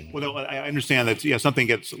Hussein. Well, I understand that something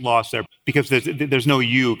gets lost there because there's no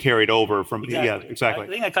you carried over from. Exactly. Yeah, exactly. I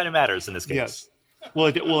think that kind of matters in this case. Yes.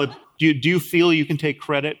 Well, do you feel you can take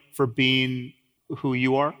credit for being who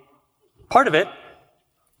you are? Part of it.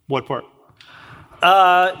 What part?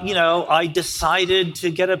 I decided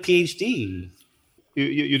to get a PhD.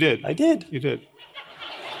 You did? I did. You did.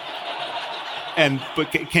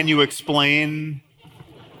 But can you explain?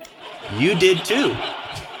 You did too.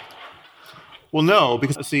 Well, no,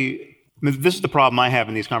 because see, this is the problem I have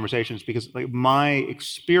in these conversations because my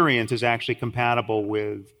experience is actually compatible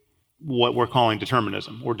with what we're calling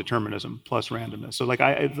determinism or determinism plus randomness. So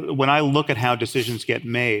when I look at how decisions get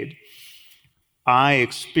made, I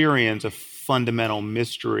experience a fundamental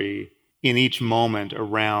mystery in each moment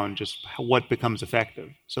around just what becomes effective.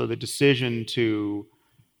 So the decision to,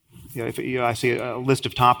 I see a list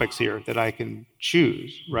of topics here that I can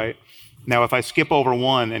choose, right? Now, if I skip over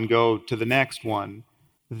one and go to the next one,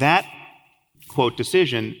 that, quote,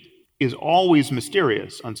 decision is always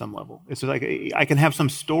mysterious on some level. It's like I can have some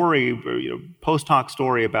story, post hoc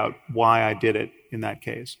story about why I did it in that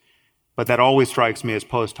case, but that always strikes me as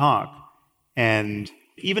post hoc. And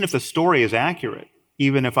even if the story is accurate,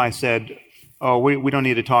 even if I said, oh, we don't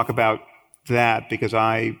need to talk about that because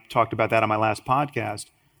I talked about that on my last podcast,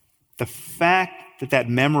 the fact that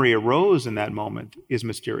memory arose in that moment is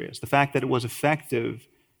mysterious. The fact that it was effective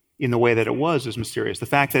in the way that it was is mysterious. The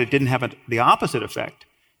fact that it didn't have the opposite effect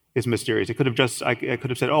is mysterious. It could have I could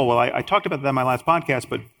have said, oh, well, I talked about that in my last podcast,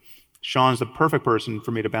 but Sean's the perfect person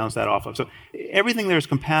for me to bounce that off of. So everything there is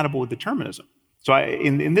compatible with determinism. So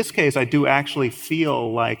in this case, I do actually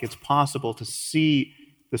feel like it's possible to see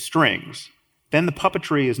the strings. Then the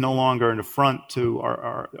puppetry is no longer an affront to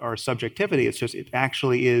our subjectivity. It's just, it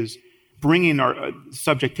actually is bringing our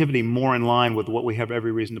subjectivity more in line with what we have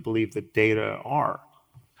every reason to believe that data are.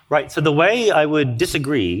 Right. So the way I would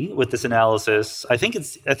disagree with this analysis, I think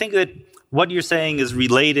that what you're saying is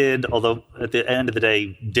related, although at the end of the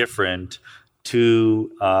day different,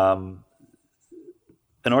 to an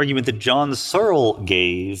argument that John Searle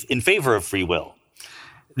gave in favor of free will.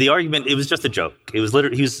 The argument, it was just a joke. It was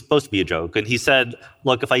literally, he was supposed to be a joke. And he said,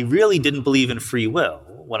 look, if I really didn't believe in free will,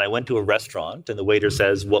 when I went to a restaurant and the waiter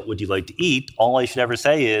says, what would you like to eat? All I should ever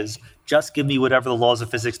say is, just give me whatever the laws of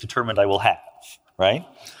physics determined I will have, right?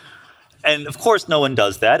 And of course, no one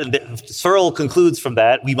does that. And Searle concludes from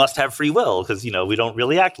that, we must have free will because, we don't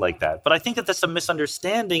really act like that. But I think that that's a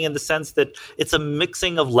misunderstanding in the sense that it's a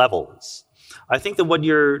mixing of levels. I think that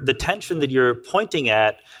the tension that you're pointing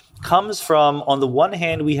at comes from, on the one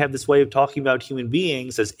hand, we have this way of talking about human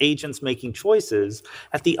beings as agents making choices.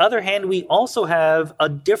 At the other hand, we also have a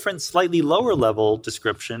different, slightly lower level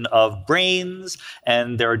description of brains,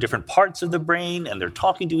 and there are different parts of the brain, and they're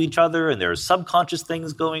talking to each other, and there are subconscious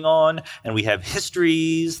things going on, and we have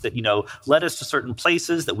histories that, led us to certain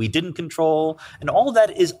places that we didn't control, and all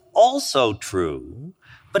that is also true.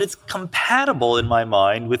 But it's compatible in my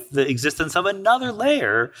mind with the existence of another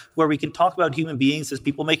layer where we can talk about human beings as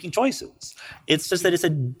people making choices. It's just that it's a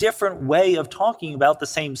different way of talking about the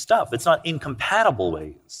same stuff. It's not incompatible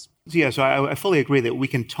ways. Yeah, so I fully agree that we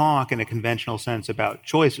can talk in a conventional sense about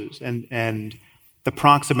choices, and the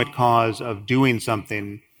proximate cause of doing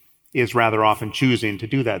something is rather often choosing to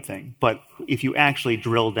do that thing. But if you actually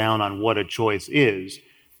drill down on what a choice is,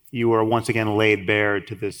 you are once again laid bare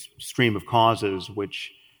to this stream of causes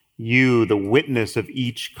which you, the witness of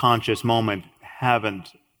each conscious moment,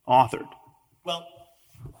 haven't authored. Well,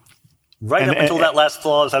 up until that last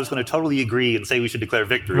clause, I was going to totally agree and say we should declare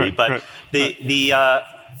victory. I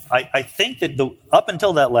think that up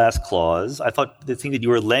until that last clause, I thought the thing that you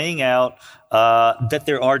were laying out, that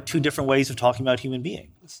there are two different ways of talking about human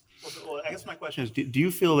beings. Well, I guess my question is, do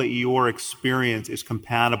you feel that your experience is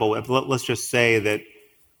compatible with, let's just say that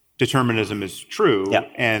determinism is true,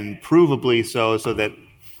 and provably so that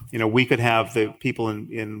we could have the people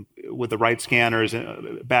in with the right scanners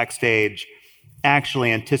backstage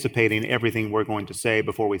actually anticipating everything we're going to say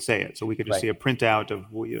before we say it. So we could just see a printout of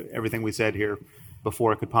everything we said here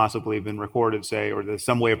before it could possibly have been recorded, say, or there's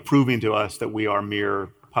some way of proving to us that we are mere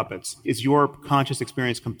puppets. Is your conscious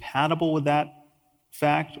experience compatible with that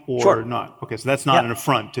fact or not? Okay, so that's not an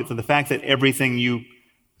affront to the fact that everything you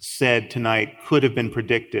said tonight could have been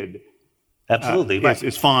predicted. Absolutely.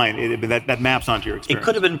 It's fine. That maps onto your experience. It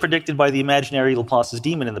could have been predicted by the imaginary Laplace's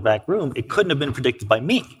demon in the back room. It couldn't have been predicted by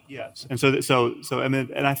me. Yes. And so I mean,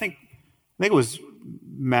 and I think it was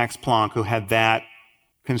Max Planck who had that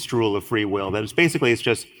construal of free will. That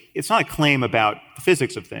it's not a claim about the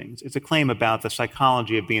physics of things. It's a claim about the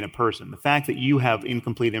psychology of being a person. The fact that you have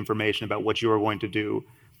incomplete information about what you are going to do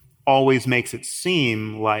always makes it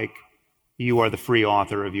seem like you are the free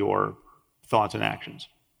author of your thoughts and actions.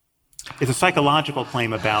 It's a psychological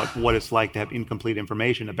claim about what it's like to have incomplete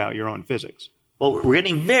information about your own physics. Well, we're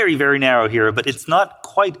getting very, very narrow here, but it's not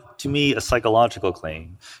quite, to me, a psychological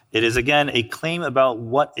claim. It is, again, a claim about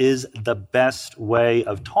what is the best way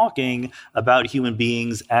of talking about human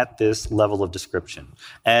beings at this level of description.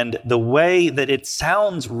 And the way that it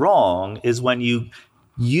sounds wrong is when you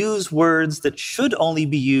use words that should only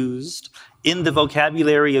be used in the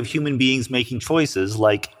vocabulary of human beings making choices,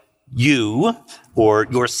 like you or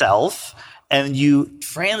yourself, and you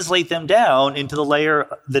translate them down into the layer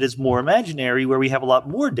that is more imaginary, where we have a lot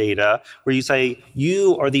more data, where you say,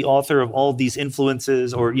 you are the author of all these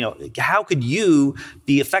influences, or, how could you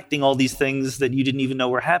be affecting all these things that you didn't even know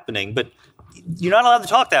were happening? But you're not allowed to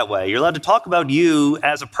talk that way. You're allowed to talk about you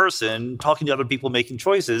as a person, talking to other people, making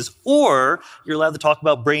choices, or you're allowed to talk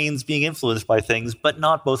about brains being influenced by things, but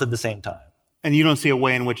not both at the same time. And you don't see a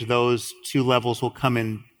way in which those two levels will come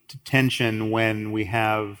into tension when we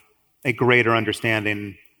have a greater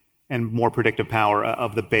understanding and more predictive power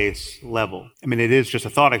of the base level. I mean, it is just a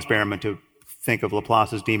thought experiment to think of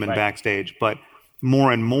Laplace's demon backstage, but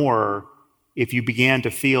more and more, if you began to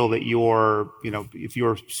feel that if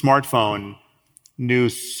your smartphone knew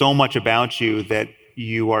so much about you that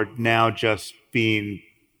you are now just being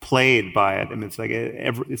played by it, I mean, it's like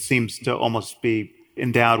it seems to almost be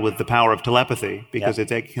endowed with the power of telepathy, because it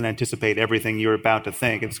can anticipate everything you're about to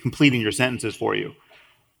think. It's completing your sentences for you.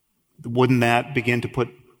 Wouldn't that begin to put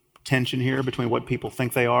tension here between what people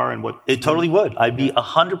think they are and what... It totally would. I'd be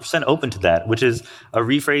 100% open to that, which is a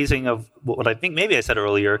rephrasing of what I think maybe I said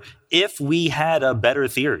earlier. If we had a better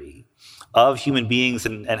theory of human beings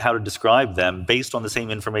and how to describe them based on the same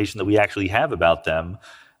information that we actually have about them,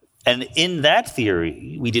 and in that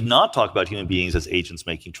theory, we did not talk about human beings as agents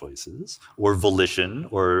making choices or volition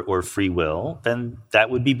or free will, then that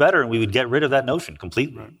would be better, and we would get rid of that notion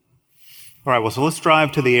completely. Right. All right, well, so let's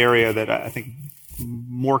drive to the area that I think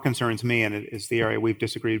more concerns me, and it is the area we've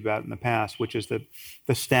disagreed about in the past, which is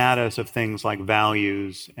the status of things like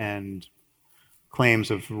values and claims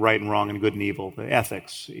of right and wrong and good and evil, the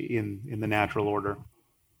ethics in the natural order.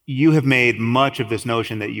 You have made much of this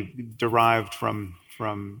notion that you've derived from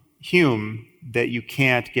Hume, that you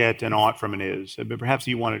can't get an ought from an is. But perhaps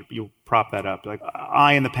you'll prop that up. Like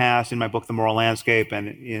I, in the past, in my book, The Moral Landscape,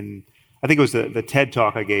 and I think it was the TED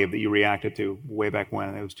Talk I gave that you reacted to way back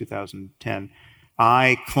when. It was 2010.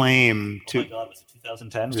 I claim to... Oh my God, was it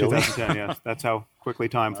 2010? Really? 2010, yes. That's how quickly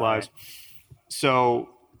time flies. Right. So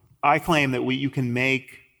I claim that you can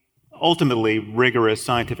make ultimately rigorous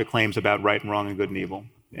scientific claims about right and wrong and good and evil.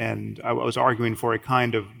 And I was arguing for a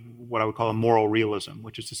kind of what I would call a moral realism,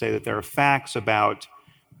 which is to say that there are facts about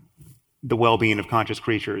the well-being of conscious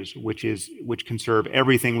creatures, which can serve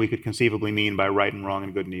everything we could conceivably mean by right and wrong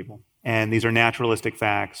and good and evil. And these are naturalistic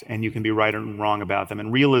facts, and you can be right and wrong about them.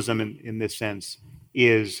 And realism in this sense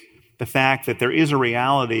is the fact that there is a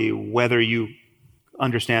reality, whether you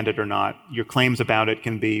understand it or not. Your claims about it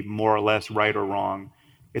can be more or less right or wrong.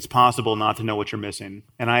 It's possible not to know what you're missing.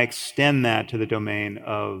 And I extend that to the domain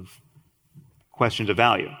of questions of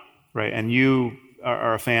value, right? And you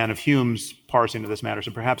are a fan of Hume's parsing of this matter,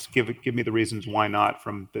 so perhaps give me the reasons why not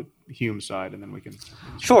from the Hume side, and then we can...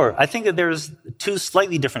 Sure. I think that there's two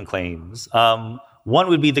slightly different claims. One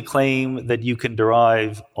would be the claim that you can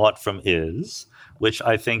derive ought from is, which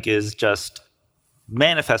I think is just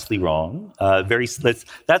manifestly wrong.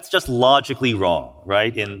 That's just logically wrong,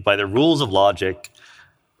 right? By the rules of logic,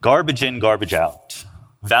 garbage in, garbage out.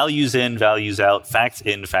 Values in, values out, facts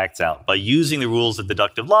in, facts out. By using the rules of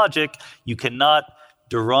deductive logic, you cannot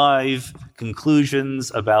derive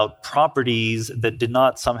conclusions about properties that did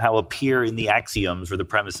not somehow appear in the axioms or the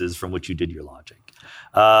premises from which you did your logic.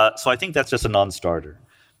 So I think that's just a non-starter.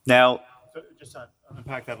 Now, just to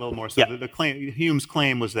unpack that a little more. So Hume's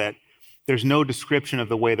claim was that there's no description of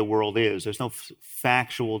the way the world is. There's no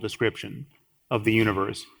factual description of the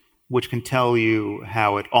universe which can tell you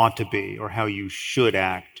how it ought to be or how you should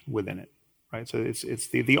act within it, right? So it's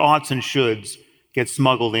the oughts and shoulds get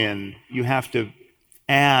smuggled in. You have to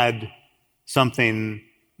add something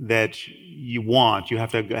that you want. You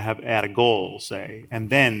have to add a goal, say, and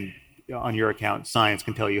then on your account, science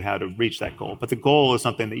can tell you how to reach that goal. But the goal is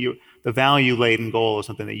something that the value-laden goal is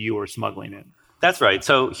something that you are smuggling in. That's right.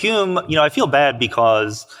 So Hume, I feel bad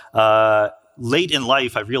because late in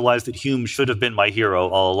life, I realized that Hume should have been my hero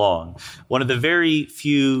all along. One of the very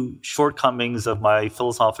few shortcomings of my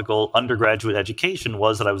philosophical undergraduate education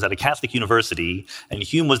was that I was at a Catholic university and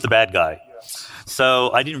Hume was the bad guy.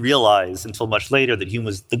 So I didn't realize until much later that Hume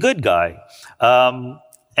was the good guy.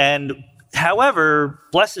 And However,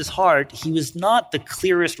 bless his heart, he was not the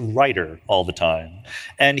clearest writer all the time.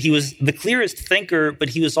 And he was the clearest thinker, but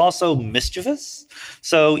he was also mischievous.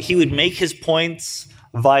 So he would make his points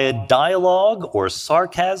via dialogue or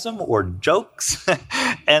sarcasm or jokes.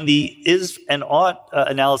 And the is and ought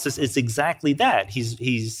analysis is exactly that.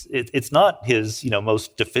 It's not his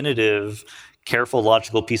most definitive, careful,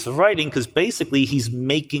 logical piece of writing, because basically he's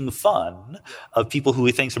making fun of people who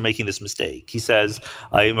he thinks are making this mistake. He says,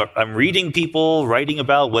 I'm reading people writing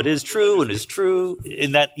about what is true and is true,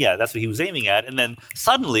 and that's what he was aiming at. And then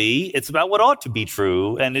suddenly it's about what ought to be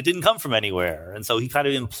true, and it didn't come from anywhere. And so he kind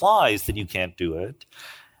of implies that you can't do it.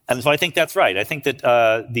 And so I think that's right. I think that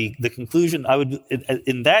the conclusion,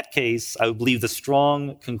 in that case, I would believe the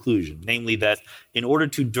strong conclusion, namely that in order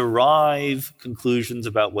to derive conclusions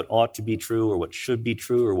about what ought to be true or what should be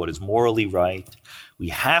true or what is morally right, we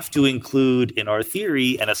have to include in our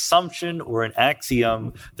theory an assumption or an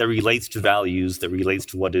axiom that relates to values, that relates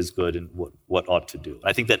to what is good and what ought to do.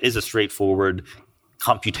 I think that is a straightforward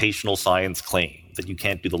computational science claim, that you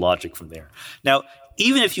can't do the logic from there. Now,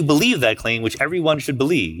 even if you believe that claim, which everyone should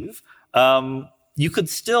believe, you could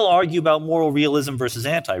still argue about moral realism versus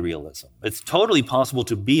anti-realism. It's totally possible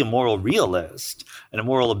to be a moral realist and a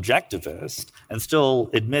moral objectivist and still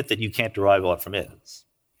admit that you can't derive ought from is.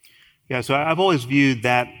 Yeah, so I've always viewed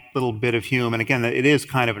that little bit of Hume, and again, it is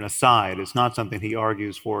kind of an aside. It's not something he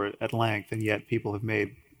argues for at length, and yet people have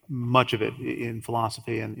made much of it in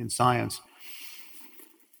philosophy and in science.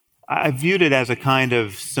 I viewed it as a kind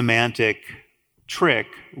of semantic trick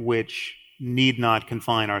which need not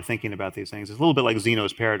confine our thinking about these things. It's a little bit like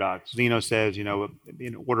Zeno's paradox. Zeno says,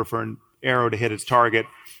 in order for an arrow to hit its target,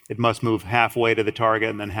 it must move halfway to the target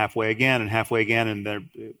and then halfway again, and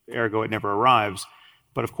ergo it never arrives.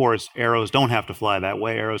 But of course, arrows don't have to fly that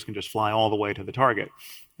way. Arrows can just fly all the way to the target.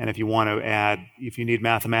 And if you want to if you need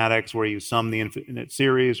mathematics where you sum the infinite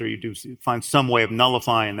series, or you do find some way of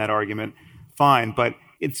nullifying that argument, fine. But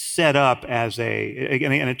it's set up as and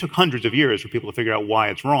it took hundreds of years for people to figure out why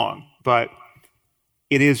it's wrong. But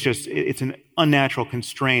it's an unnatural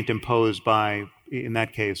constraint imposed by, in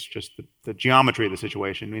that case, just the geometry of the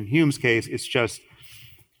situation. In Hume's case, it's just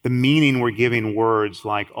the meaning we're giving words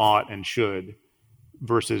like ought and should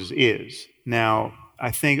versus is. Now,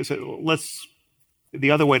 I think,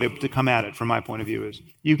 the other way to come at it from my point of view is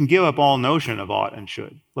you can give up all notion of ought and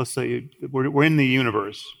should. Let's say we're in the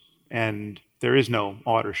universe and there is no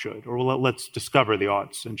ought or should, or let's discover the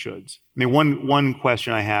oughts and shoulds. I mean, one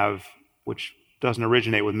question I have, which doesn't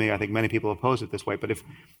originate with me, I think many people have posed it this way, but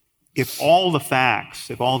if all the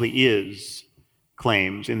facts, if all the is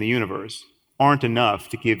claims in the universe aren't enough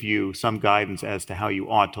to give you some guidance as to how you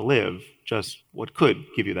ought to live, just what could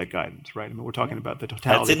give you that guidance, right? I mean, we're talking about the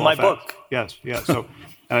totality of all facts. That's in my book. Yes, yeah. So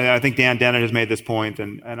I think Dan Dennett has made this point,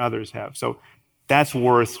 and others have. So that's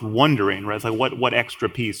worth wondering, right? It's like what extra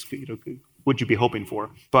piece would you be hoping for?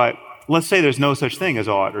 But let's say there's no such thing as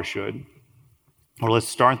ought or should, or let's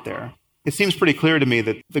start there. It seems pretty clear to me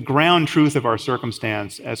that the ground truth of our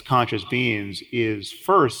circumstance as conscious beings is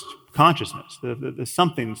first consciousness.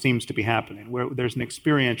 Something seems to be happening where there's an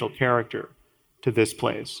experiential character to this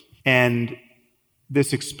place. And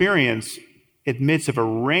this experience admits of a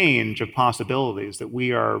range of possibilities that we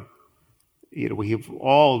have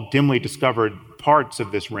all dimly discovered parts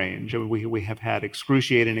of this range. We have had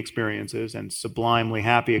excruciating experiences and sublimely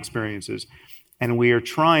happy experiences, and we are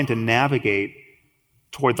trying to navigate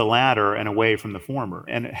toward the latter and away from the former,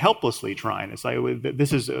 and helplessly trying. It's like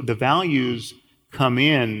the values come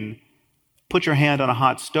in. Put your hand on a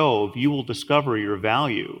hot stove, you will discover your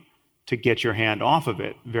value to get your hand off of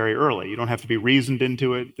it very early. You don't have to be reasoned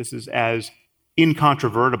into it. This is as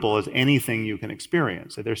incontrovertible as anything you can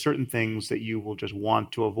experience. So there's certain things that you will just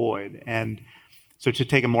want to avoid. And so to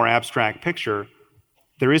take a more abstract picture,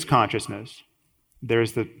 there is consciousness.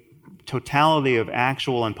 There's the totality of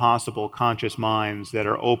actual and possible conscious minds that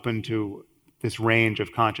are open to this range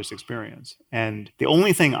of conscious experience. And the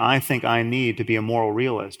only thing I think I need to be a moral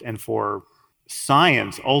realist and for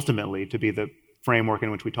science ultimately to be the framework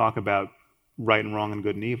in which we talk about right and wrong and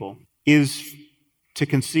good and evil is to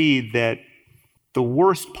concede that the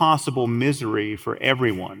worst possible misery for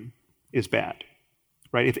everyone is bad,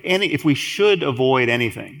 right? If we should avoid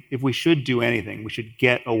anything, if we should do anything, we should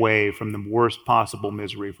get away from the worst possible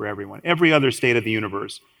misery for everyone. Every other state of the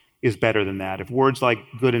universe is better than that. If words like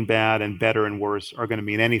good and bad and better and worse are going to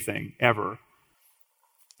mean anything ever,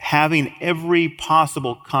 having every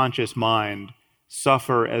possible conscious mind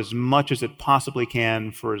suffer as much as it possibly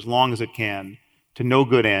can for as long as it can to no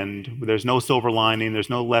good end, there's no silver lining, there's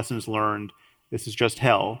no lessons learned, this is just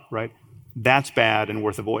hell, right? That's bad and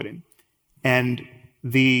worth avoiding. And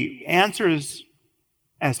The answers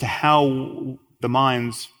as to how the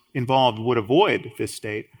minds involved would avoid this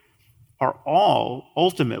state are all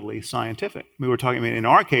ultimately scientific. In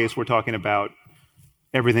our case, we're talking about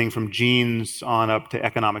everything from genes on up to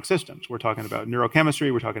economic systems. We're talking about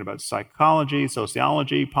neurochemistry, we're talking about psychology,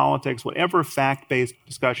 sociology, politics, whatever fact-based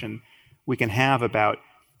discussion we can have about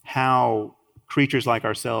how creatures like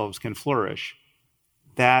ourselves can flourish.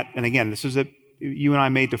 That, and again, you and I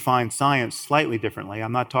may define science slightly differently.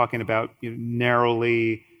 I'm not talking about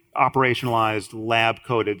narrowly operationalized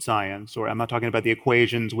lab-coded science, or I'm not talking about the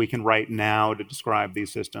equations we can write now to describe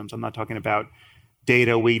these systems. I'm not talking about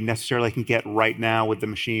data we necessarily can get right now with the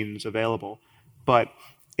machines available, but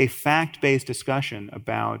a fact-based discussion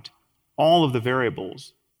about all of the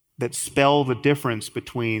variables that spell the difference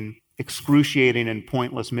between excruciating and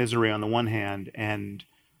pointless misery on the one hand and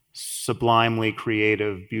sublimely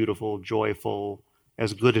creative, beautiful, joyful,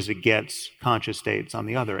 as good as it gets conscious states on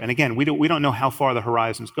the other. And again, we don't know how far the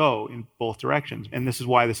horizons go in both directions. And this is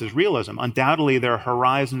why this is realism. Undoubtedly, there are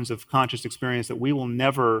horizons of conscious experience that we will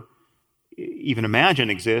never even imagine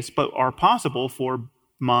exist, but are possible for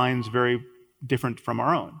minds very different from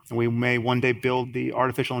our own. And we may one day build the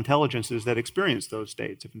artificial intelligences that experience those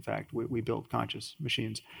states, if in fact we build conscious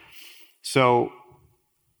machines. So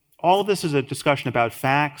all of this is a discussion about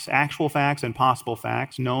facts, actual facts and possible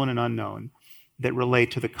facts, known and unknown, that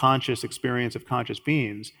relate to the conscious experience of conscious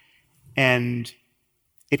beings. And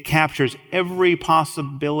it captures every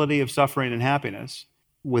possibility of suffering and happiness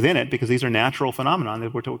within it, because these are natural phenomena.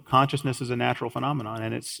 We're told consciousness is a natural phenomenon,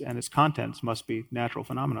 and its contents must be natural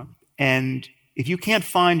phenomena. And if you can't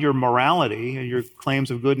find your morality and your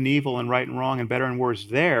claims of good and evil and right and wrong and better and worse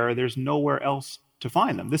there's nowhere else to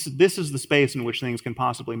find them. This is the space in which things can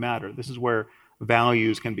possibly matter. This is where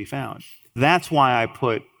values can be found. That's why I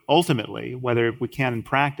put, ultimately, whether we can in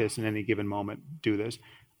practice in any given moment do this,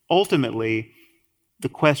 ultimately, the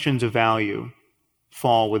questions of value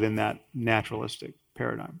fall within that naturalistic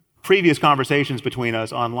paradigm. Previous conversations between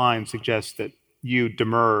us online suggest that you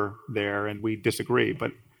demur there and we disagree,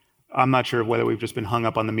 but I'm not sure whether we've just been hung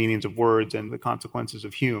up on the meanings of words and the consequences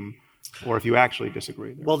of Hume, or if you actually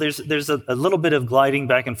disagree there. Well, there's a little bit of gliding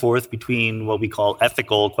back and forth between what we call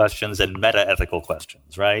ethical questions and meta-ethical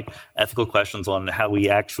questions, right? Ethical questions on how we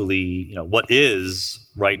actually, what is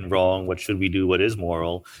right and wrong, what should we do, what is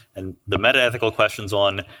moral, and the meta-ethical questions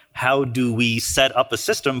on how do we set up a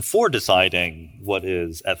system for deciding what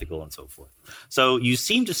is ethical and so forth. So you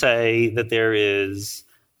seem to say that there is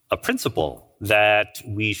a principle that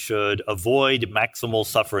we should avoid maximal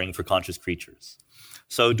suffering for conscious creatures.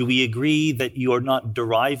 So do we agree that you are not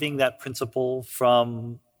deriving that principle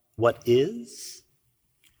from what is?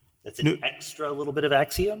 That's an extra little bit of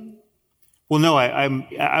axiom? Well, no,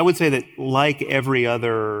 I would say that like every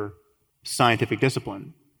other scientific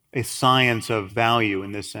discipline, a science of value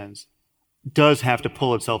in this sense does have to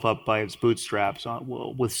pull itself up by its bootstraps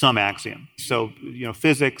with some axiom. So,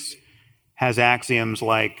 physics has axioms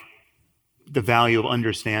like the value of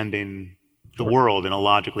understanding the world in a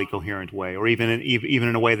logically coherent way, or even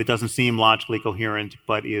in a way that doesn't seem logically coherent,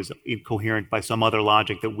 but is incoherent by some other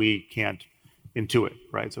logic that we can't intuit,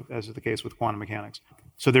 right? So as is the case with quantum mechanics.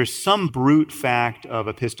 So there's some brute fact of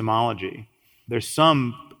epistemology. There's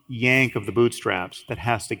some yank of the bootstraps that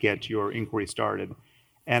has to get your inquiry started.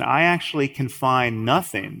 And I actually can find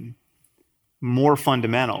nothing more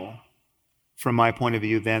fundamental from my point of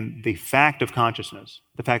view than the fact of consciousness,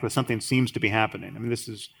 the fact that something seems to be happening. I mean, this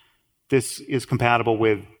is compatible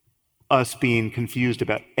with us being confused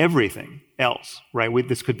about everything else, right?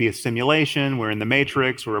 This could be a simulation. We're in the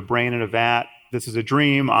Matrix. We're a brain in a vat. This is a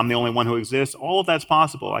dream. I'm the only one who exists. All of that's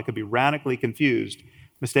possible. I could be radically confused,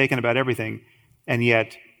 mistaken about everything. And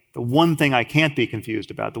yet, the one thing I can't be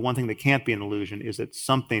confused about, the one thing that can't be an illusion, is that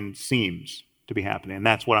something seems to be happening. And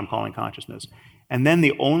that's what I'm calling consciousness. And then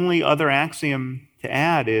the only other axiom to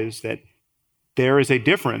add is that there is a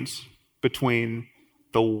difference between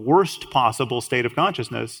the worst possible state of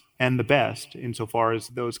consciousness and the best, insofar as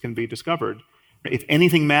those can be discovered. If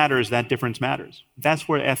anything matters, that difference matters. That's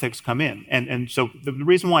where ethics come in. And so the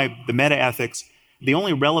reason why the meta-ethics, the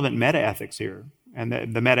only relevant meta-ethics here, and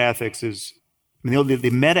the meta-ethics is, the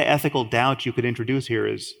meta-ethical doubt you could introduce here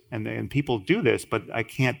is, and people do this, but I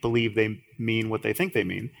can't believe they mean what they think they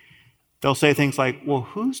mean. They'll say things like, well,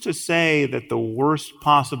 who's to say that the worst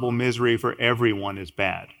possible misery for everyone is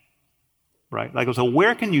bad? Right? Like, so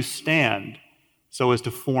where can you stand so as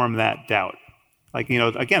to form that doubt? Like,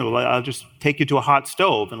 again, I'll just take you to a hot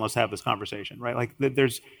stove and let's have this conversation, right? Like,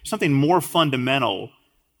 there's something more fundamental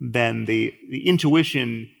than the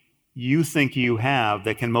intuition you think you have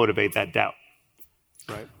that can motivate that doubt.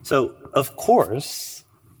 right? So, of course,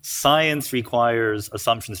 science requires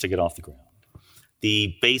assumptions to get off the ground.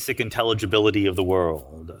 The basic intelligibility of the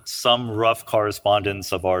world, some rough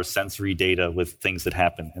correspondence of our sensory data with things that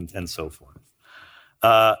happen, and so forth.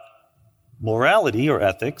 Morality or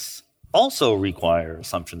ethics also require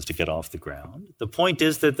assumptions to get off the ground. The point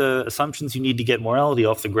is that the assumptions you need to get morality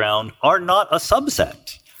off the ground are not a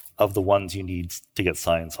subset of the ones you need to get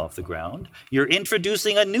science off the ground. You're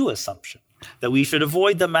introducing a new assumption, that we should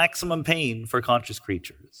avoid the maximum pain for conscious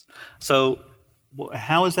creatures. So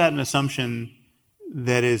how is that an assumption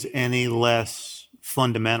that is any less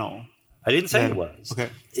fundamental? I didn't say it was. Okay.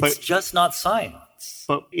 It's just not science.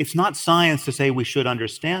 But it's not science to say we should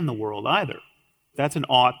understand the world either. That's an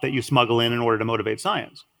ought that you smuggle in order to motivate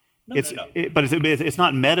science. But it's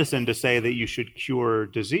not medicine to say that you should cure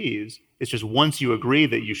disease. It's just once you agree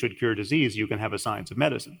that you should cure disease, you can have a science of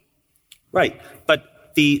medicine. Right. But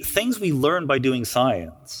the things we learn by doing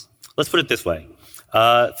science, let's put it this way.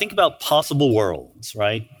 Think about possible worlds,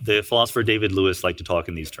 right? The philosopher David Lewis liked to talk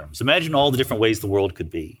in these terms. Imagine all the different ways the world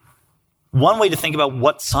could be. One way to think about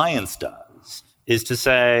what science does is to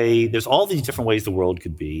say there's all these different ways the world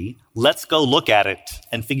could be. Let's go look at it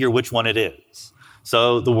and figure which one it is.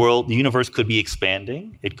 So the universe could be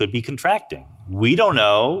expanding. It could be contracting. We don't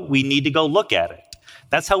know. We need to go look at it.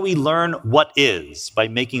 That's how we learn what is, by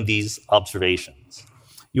making these observations.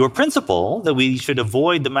 Your principle that we should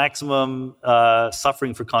avoid the maximum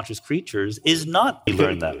suffering for conscious creatures is not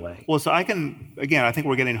learned that way. Well, so I think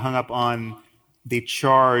we're getting hung up on the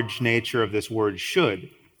charged nature of this word should.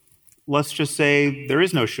 Let's just say there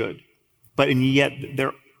is no should, and yet there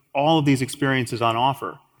are all of these experiences on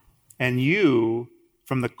offer. And you,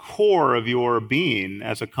 from the core of your being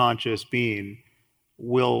as a conscious being,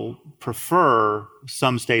 will prefer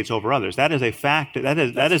some states over others. That is a fact. That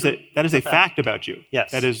is a fact about you.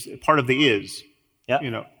 Yes. That is part of the is. Yeah. You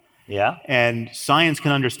know. Yeah. And science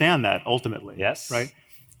can understand that ultimately. Yes. Right.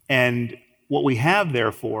 And what we have,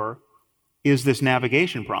 therefore, is this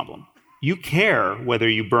navigation problem. You care whether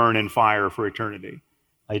you burn in fire for eternity.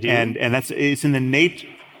 I do. And it's in the nature.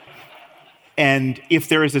 And if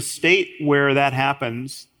there is a state where that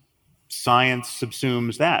happens, science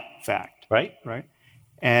subsumes that fact. Right. Right.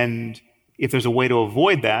 And if there's a way to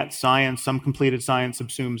avoid that, some completed science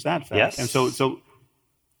subsumes that fact. Yes. And so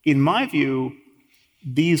in my view,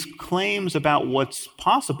 these claims about what's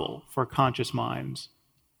possible for conscious minds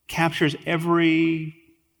captures everything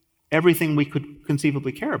we could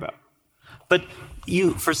conceivably care about. But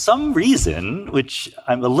you, for some reason, which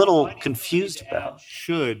I'm a little confused about,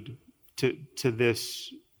 should to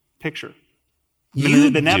this picture.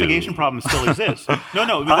 The navigation problem still exists.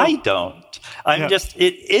 No, I don't.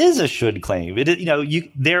 It is a should claim.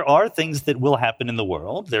 There are things that will happen in the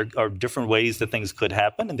world. There are different ways that things could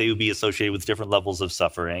happen, and they would be associated with different levels of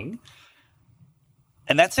suffering.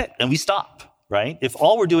 And that's it. And we stop, right? If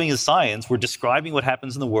all we're doing is science, we're describing what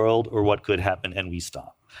happens in the world or what could happen, and we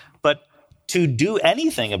stop. But to do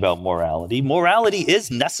anything about morality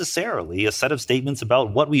is necessarily a set of statements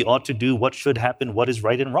about what we ought to do, what should happen, what is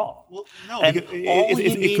right and wrong. Well, no, and all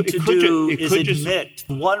you need to do is admit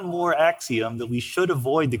one more axiom that we should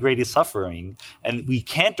avoid the greatest suffering, and we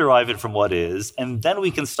can't derive it from what is, and then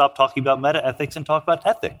we can stop talking about meta-ethics and talk about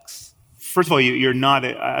ethics. First of all, you're not.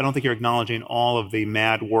 I don't think you're acknowledging all of the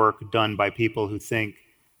mad work done by people who think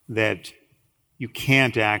that you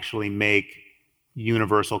can't actually make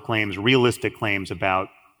universal claims, realistic claims about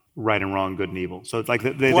right and wrong, good and evil. So it's like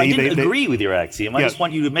I didn't agree with your axiom. I just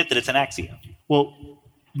want you to admit that it's an axiom. Well,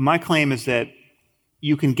 my claim is that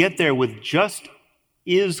you can get there with just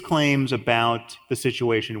is claims about the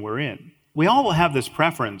situation we're in. We all will have this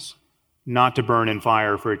preference not to burn in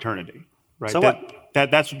fire for eternity, right? So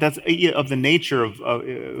that's of the nature of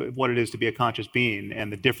what it is to be a conscious being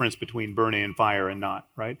and the difference between burning in fire and not,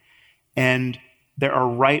 right? And there are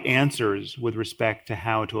right answers with respect to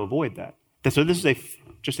how to avoid that. So this is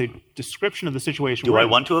just a description of the situation. Do I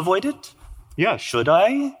want to avoid it? Yeah. Should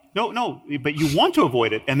I? No, but you want to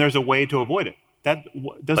avoid it, and there's a way to avoid it.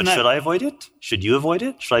 Should I avoid it? Should you avoid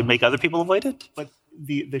it? Should I make other people avoid it? But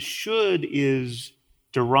the should is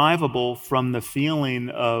derivable from the feeling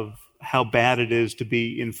of how bad it is to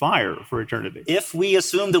be in fire for eternity. If we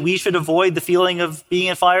assume that we should avoid the feeling of being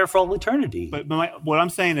in fire for all eternity. But what I'm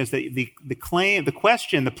saying is that the claim, the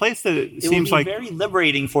question, the place that it seems like... It would be very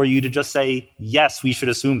liberating for you to just say, yes, we should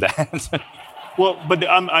assume that. Well, but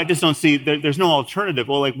I just don't see, there's no alternative.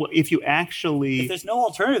 Well, if you actually... If there's no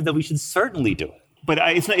alternative, then we should certainly do it. But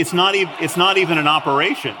it's not even an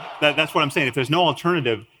operation. That's what I'm saying. If there's no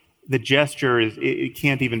alternative, the gesture it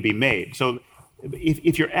can't even be made. So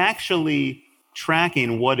if you're actually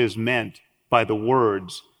tracking what is meant by the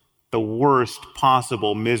words, the worst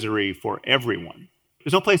possible misery for everyone.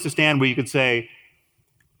 There's no place to stand where you could say,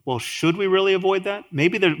 well, should we really avoid that?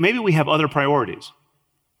 Maybe we have other priorities.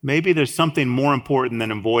 Maybe there's something more important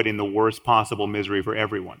than avoiding the worst possible misery for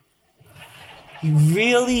everyone. You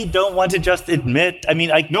really don't want to just admit? I mean,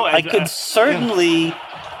 I could certainly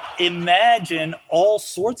imagine all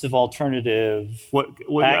sorts of alternative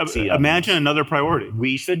axioms. Imagine another priority.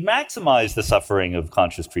 We should maximize the suffering of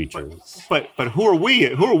conscious creatures. But who are we?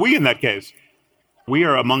 Who are we in that case? We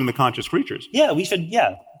are among the conscious creatures. Yeah, we should,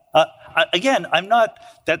 yeah. Again, I'm not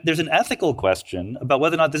that there's an ethical question about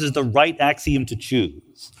whether or not this is the right axiom to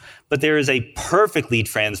choose. But there is a perfectly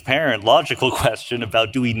transparent, logical question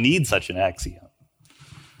about, do we need such an axiom?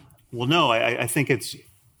 Well, no, I think it's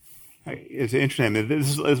interesting.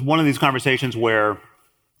 This is one of these conversations where,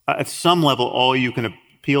 at some level, all you can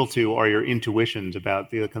appeal to are your intuitions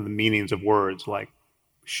about the kind of the meanings of words, like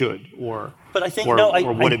should or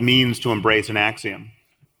what it means to embrace an axiom.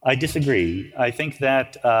 I disagree. I think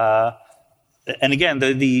that, and again,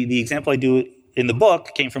 the example I do in the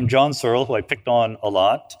book came from John Searle, who I picked on a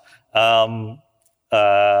lot.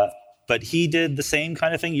 But he did the same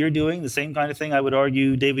kind of thing you're doing, the same kind of thing I would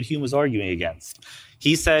argue David Hume was arguing against.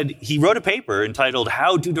 He said, he wrote a paper entitled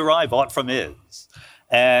How to Derive Ought from Is.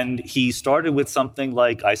 And he started with something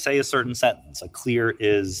like, I say a certain sentence, a clear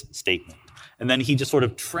is statement. And then he just sort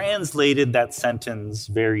of translated that sentence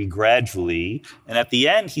very gradually. And at the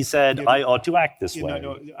end, he said, I ought to act this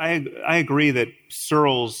way. I agree that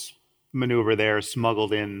Searle's maneuver there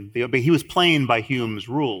smuggled in, but he was playing by Hume's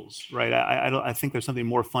rules, right? I think there's something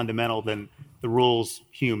more fundamental than the rules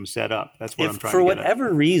Hume set up. That's what I'm trying to get at. For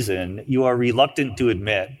whatever reason, you are reluctant to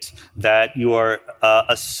admit that you are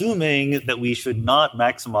assuming that we should not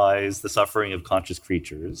maximize the suffering of conscious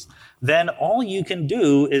creatures, then all you can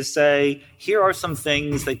do is say, here are some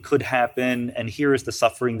things that could happen, and here is the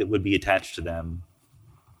suffering that would be attached to them.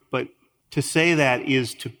 But to say that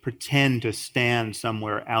is to pretend to stand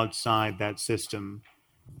somewhere outside that system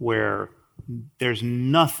where there's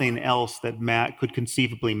nothing else that could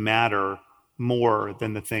conceivably matter more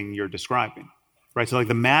than the thing you're describing, right? So like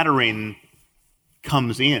the mattering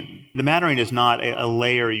comes in. The mattering is not a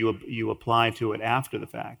layer you apply to it after the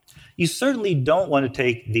fact. You certainly don't want to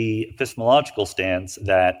take the epistemological stance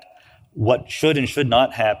that what should and should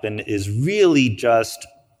not happen is really just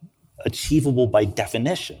achievable by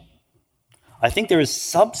definition. I think there is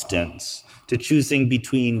substance to choosing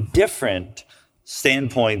between different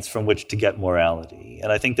standpoints from which to get morality.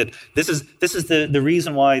 And I think that this is the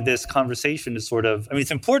reason why this conversation is sort of, I mean,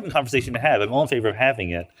 it's an important conversation to have. I'm all in favor of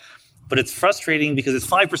having it. But it's frustrating because it's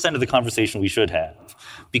 5% of the conversation we should have.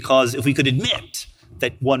 Because if we could admit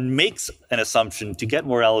that one makes an assumption to get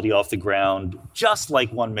morality off the ground, just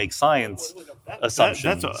like one makes science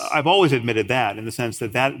assumptions. I've always admitted that, in the sense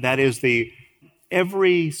that is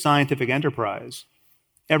every scientific enterprise,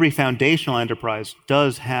 every foundational enterprise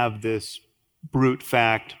does have this brute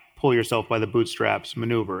fact, pull yourself by the bootstraps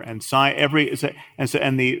maneuver. And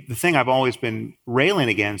the thing I've always been railing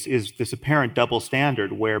against is this apparent double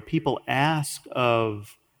standard where people ask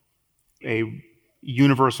of a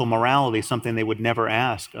universal morality something they would never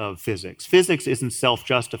ask of physics. Physics isn't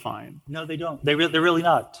self-justifying. No, they don't. They're really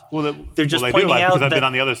not. They're just pointing out because I've been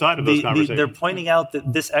on the other side of those conversations. They're pointing out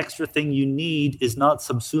that this extra thing you need is not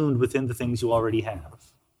subsumed within the things you already have.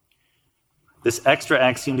 This extra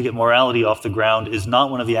axiom to get morality off the ground is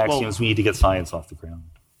not one of the axioms we need to get science off the ground.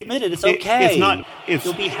 Admit it, it's okay.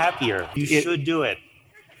 You'll be happier. You should do it.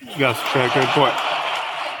 Yes, good point.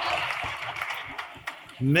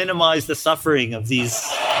 Minimize the suffering of these.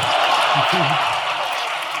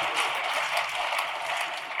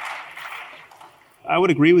 I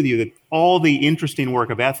would agree with you that all the interesting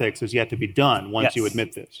work of ethics is yet to be done once you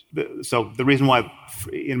admit this. So the reason why,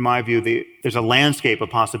 in my view, there's a landscape of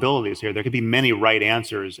possibilities here. There could be many right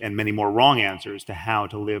answers and many more wrong answers to how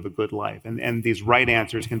to live a good life. And these right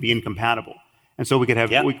answers can be incompatible. And so we could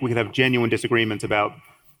have we could have genuine disagreements about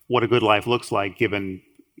what a good life looks like given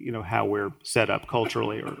how we're set up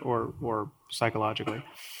culturally or psychologically.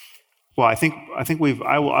 Well, I think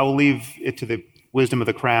I will leave it to the wisdom of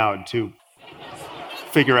the crowd to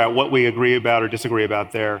figure out what we agree about or disagree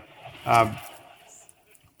about there.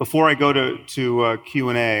 Before I go to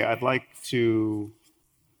Q&A, I'd like to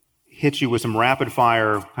hit you with some rapid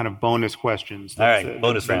fire kind of bonus questions. All right,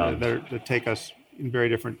 bonus round. That take us in very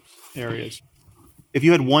different areas. If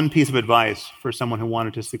you had one piece of advice for someone who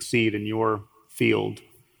wanted to succeed in your field,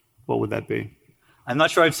 what would that be? I'm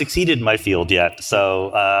not sure I've succeeded in my field yet,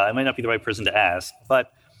 so I might not be the right person to ask.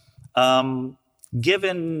 But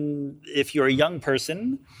given if you're a young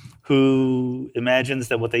person who imagines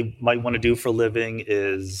that what they might want to do for a living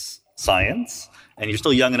is science, and you're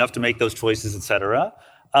still young enough to make those choices, etc.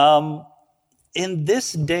 In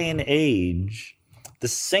this day and age, the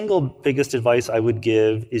single biggest advice I would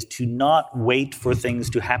give is to not wait for things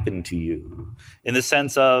to happen to you. In the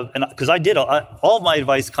sense of, and because all of my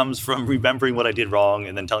advice comes from remembering what I did wrong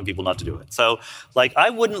and then telling people not to do it. So, like, I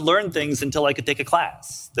wouldn't learn things until I could take a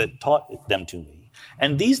class that taught them to me.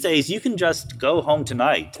 And these days, you can just go home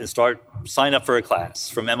tonight and sign up for a class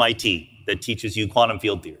from MIT that teaches you quantum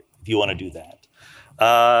field theory, if you want to do that.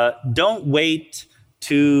 Don't wait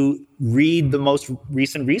to read the most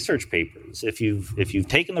recent research papers. If you've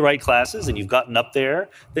taken the right classes and you've gotten up there,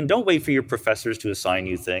 then don't wait for your professors to assign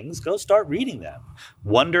you things. Go start reading them.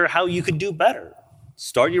 Wonder how you could do better.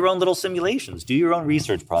 Start your own little simulations. Do your own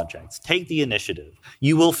research projects. Take the initiative.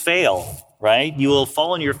 You will fail, right? You will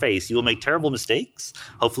fall on your face. You will make terrible mistakes.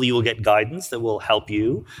 Hopefully you will get guidance that will help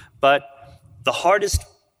you. But the hardest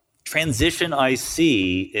transition I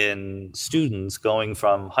see in students going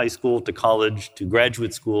from high school to college to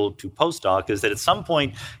graduate school to postdoc is that at some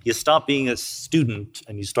point you stop being a student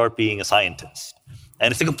and you start being a scientist.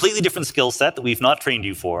 And it's a completely different skill set that we've not trained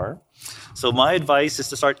you for. So my advice is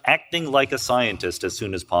to start acting like a scientist as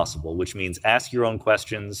soon as possible, which means ask your own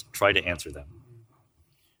questions, try to answer them.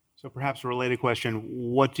 So perhaps a related question,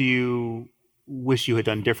 what do you wish you had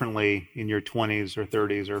done differently in your 20s or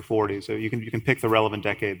 30s or 40s? So you can pick the relevant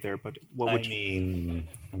decade there, but what would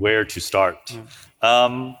where to start?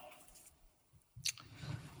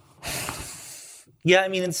 Yeah.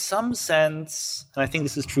 In some sense, and I think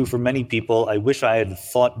this is true for many people, I wish I had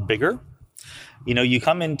thought bigger. You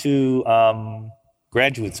come into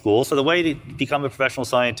graduate school. So the way to become a professional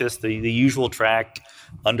scientist, the usual track,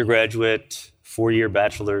 undergraduate, 4-year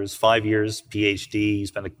bachelor's, 5 years PhD, you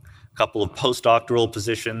spend a couple of postdoctoral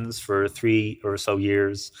positions for 3 or so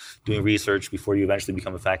years doing research before you eventually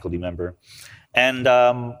become a faculty member. And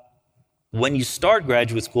when you start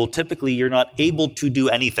graduate school, typically you're not able to do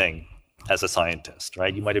anything as a scientist,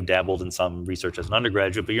 right? You might have dabbled in some research as an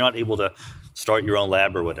undergraduate, but you're not able to start your own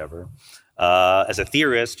lab or whatever. As a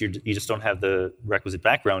theorist, you just don't have the requisite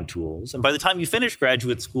background tools. And by the time you finish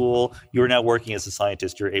graduate school, you're now working as a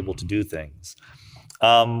scientist, you're able to do things.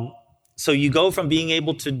 So you go from being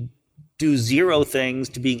able to do 0 things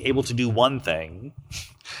to being able to do 1 thing.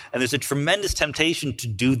 And there's a tremendous temptation to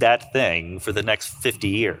do that thing for the next 50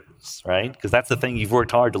 years, right? Because that's the thing you've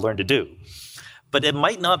worked hard to learn to do. But it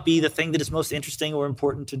might not be the thing that is most interesting or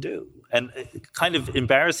important to do. And kind of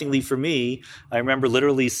embarrassingly for me, I remember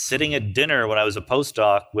literally sitting at dinner when I was a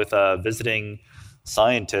postdoc with a visiting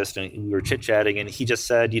scientist, and we were chit-chatting, and he just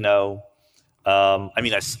said,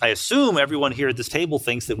 I assume everyone here at this table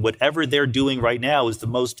thinks that whatever they're doing right now is the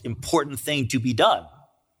most important thing to be done.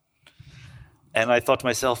 And I thought to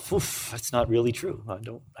myself, that's not really true.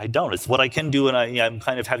 I don't. It's what I can do, and I'm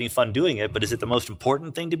kind of having fun doing it, but is it the most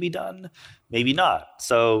important thing to be done? Maybe not.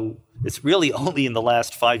 So it's really only in the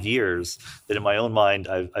last 5 years that in my own mind,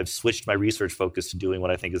 I've switched my research focus to doing what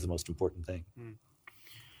I think is the most important thing.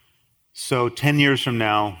 So 10 years from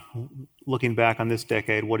now, looking back on this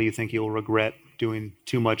decade, what do you think you'll regret doing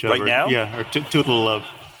too much of? Right now? Yeah, or too little of?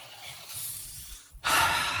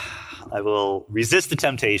 I will resist the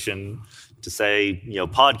temptation to say,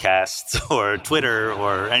 podcasts or Twitter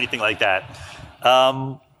or anything like that.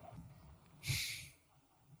 No,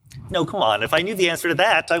 come on. If I knew the answer to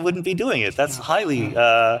that, I wouldn't be doing it. That's highly...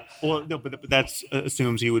 Well, no, but that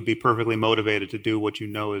assumes you would be perfectly motivated to do what you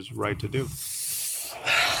know is right to do.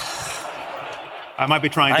 I might be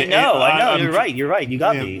trying to... I know. You're right. You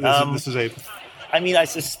got me. This is a... I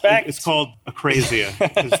suspect... It's called akrasia.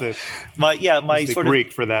 my sort of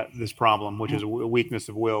Greek for this problem, which is a weakness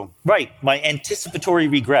of will. Right. My anticipatory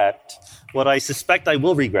regret, what I suspect I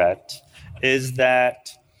will regret, is that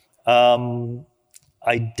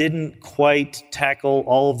I didn't quite tackle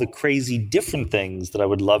all of the crazy different things that I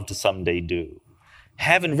would love to someday do.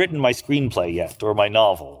 Haven't written my screenplay yet, or my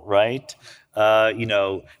novel, right?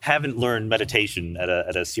 Haven't learned meditation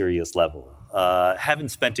at a serious level. Haven't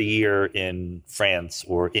spent a year in France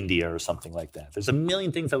or India or something like that. There's a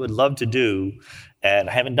million things I would love to do, and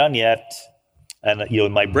I haven't done yet. And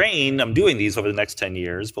in my brain, I'm doing these over the next 10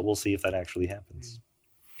 years, but we'll see if that actually happens.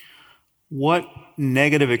 What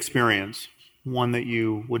negative experience, one that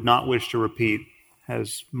you would not wish to repeat,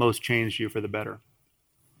 has most changed you for the better?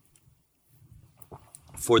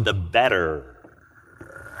 For the better.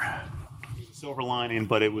 Silver lining,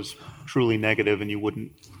 but it was truly negative, and you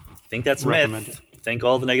wouldn't. I think that's a myth. I think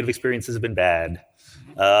all the negative experiences have been bad.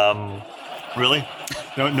 Really?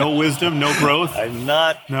 No wisdom, no growth? I'm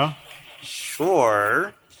not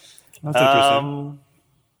sure. That's interesting.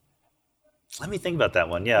 Let me think about that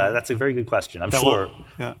one. Yeah, that's a very good question. I'm sure.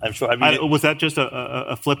 I mean, was that just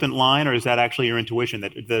a flippant line, or is that actually your intuition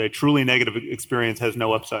that a truly negative experience has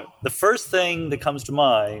no upside? The first thing that comes to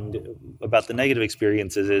mind about the negative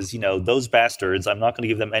experiences is, those bastards, I'm not going to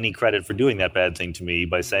give them any credit for doing that bad thing to me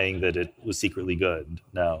by saying that it was secretly good.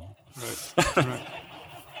 No. Right.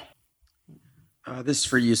 This is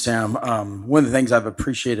for you, Sam. One of the things I've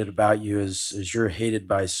appreciated about you is you're hated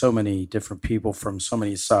by so many different people from so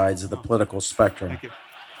many sides of the political spectrum. Thank you.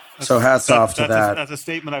 So hats off to that. That's a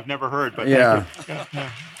statement I've never heard, but yeah.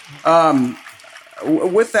 Thank you.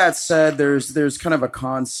 With that said, there's kind of a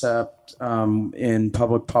concept in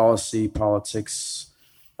public policy, politics,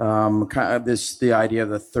 kind of the idea of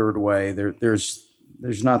the third way. There's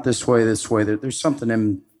not this way. There's something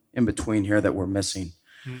in between here that we're missing.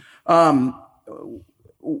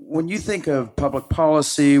 When you think of public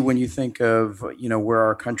policy, when you think of where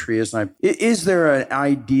our country is, is there an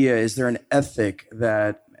idea? Is there an ethic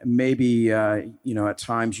that maybe at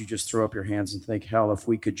times you just throw up your hands and think, hell, if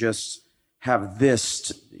we could just have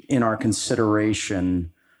this in our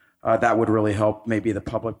consideration, that would really help maybe the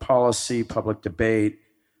public policy, public debate,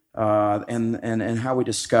 and how we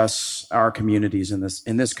discuss our communities in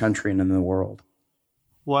this country and in the world.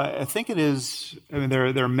 Well, I think it is. I mean, there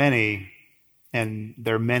are many. And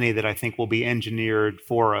there are many that I think will be engineered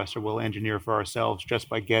for us, or will engineer for ourselves, just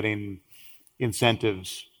by getting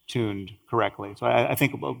incentives tuned correctly. So I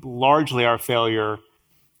think largely our failure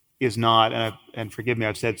is not, and forgive me,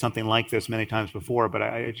 I've said something like this many times before, but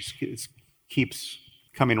it keeps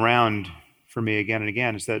coming around for me again and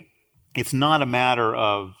again, is that it's not a matter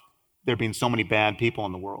of there being so many bad people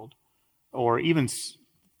in the world, or even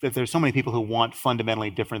that there's so many people who want fundamentally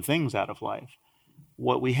different things out of life.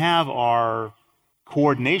 What we have are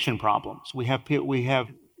coordination problems. We have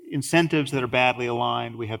incentives that are badly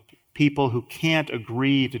aligned. We have people who can't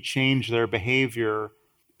agree to change their behavior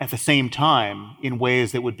at the same time in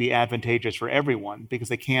ways that would be advantageous for everyone, because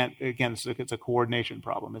they can't. Again, it's a coordination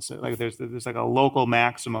problem. It's like there's like a local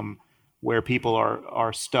maximum where people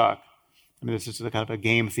are stuck. I mean, this is kind of a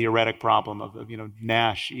game theoretic problem of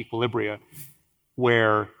Nash equilibria,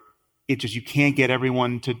 where you can't get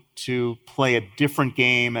everyone to play a different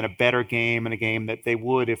game and a better game, and a game that they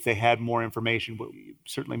would if they had more information.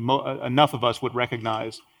 Certainly enough of us would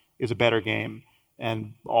recognize is a better game,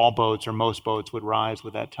 and all boats or most boats would rise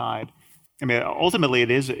with that tide. I mean, ultimately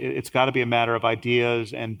it's got to be a matter of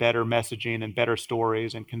ideas and better messaging and better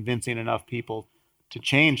stories and convincing enough people to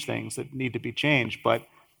change things that need to be changed. But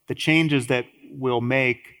the changes that we'll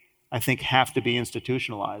make, I think, have to be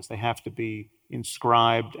institutionalized. They have to be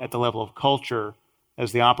inscribed at the level of culture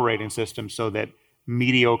as the operating system, so that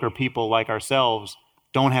mediocre people like ourselves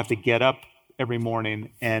don't have to get up every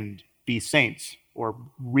morning and be saints or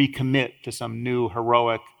recommit to some new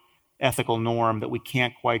heroic ethical norm that we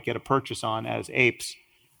can't quite get a purchase on as apes.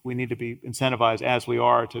 We need to be incentivized as we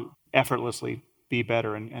are to effortlessly be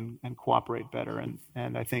better and cooperate better.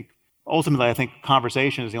 And I think ultimately,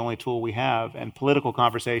 conversation is the only tool we have, and political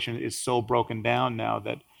conversation is so broken down now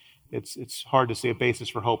that it's hard to see a basis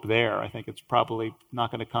for hope there. I think it's probably not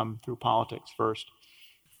going to come through politics first.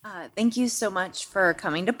 Thank you so much for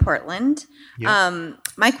coming to Portland. Yeah.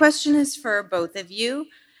 My question is for both of you.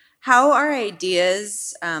 How are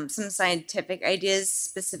ideas, some scientific ideas,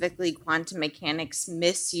 specifically quantum mechanics,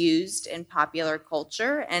 misused in popular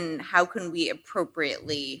culture, and how can we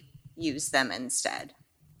appropriately use them instead?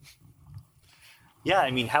 Yeah,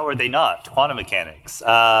 I mean, how are they not? Quantum mechanics.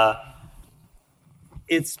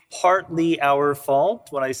 It's partly our fault.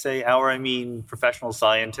 When I say our, I mean professional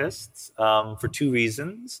scientists, for two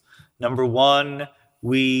reasons. Number one,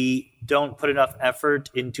 we don't put enough effort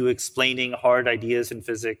into explaining hard ideas in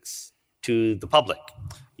physics to the public.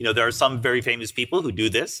 There are some very famous people who do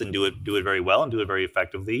this and do it very well and do it very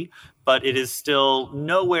effectively, but it is still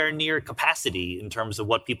nowhere near capacity in terms of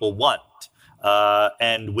what people want.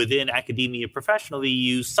 And within academia professionally,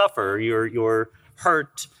 you suffer, you're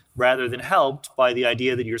hurt rather than helped by the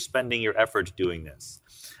idea that you're spending your effort doing this.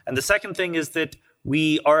 And the second thing is that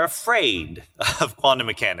we are afraid of quantum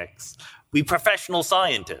mechanics. We professional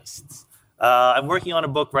scientists. I'm working on a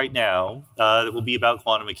book right now that will be about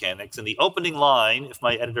quantum mechanics. And the opening line, if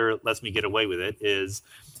my editor lets me get away with it, is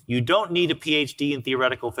you don't need a PhD in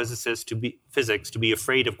theoretical physics to be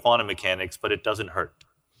afraid of quantum mechanics, but it doesn't hurt.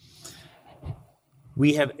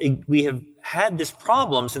 We have had this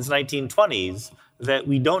problem since 1920s that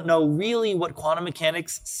we don't know really what quantum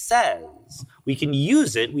mechanics says. We can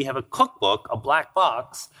use it. We have a cookbook, a black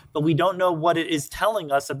box, but we don't know what it is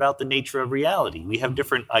telling us about the nature of reality. We have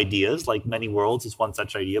different ideas, like many worlds is one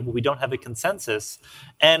such idea, but we don't have a consensus.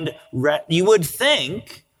 And you would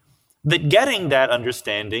think that getting that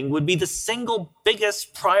understanding would be the single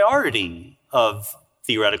biggest priority of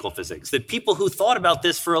theoretical physics, that people who thought about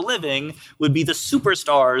this for a living would be the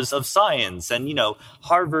superstars of science, and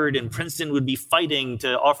Harvard and Princeton would be fighting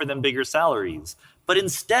to offer them bigger salaries. But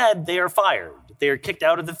instead, they are fired. They are kicked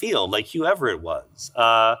out of the field, like Hugh Everett was.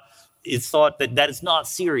 It's thought that is not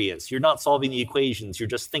serious. You're not solving the equations. You're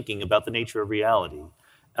just thinking about the nature of reality.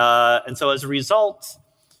 And so as a result,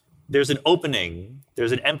 there's an opening,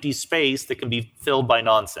 there's an empty space that can be filled by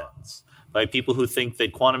nonsense, by people who think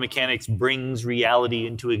that quantum mechanics brings reality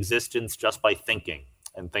into existence just by thinking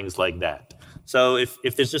and things like that. So if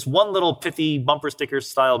there's just one little pithy bumper sticker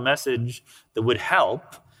style message that would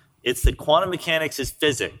help, it's that quantum mechanics is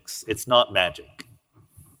physics. It's not magic.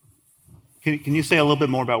 Can you say a little bit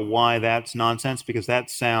more about why that's nonsense? Because that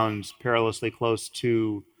sounds perilously close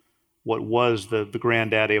to what was the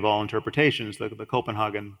granddaddy of all interpretations, the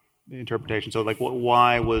Copenhagen interpretation. So,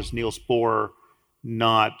 why was Niels Bohr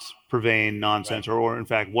not purveying nonsense, or in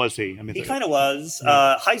fact, was he? I mean, he kind of was.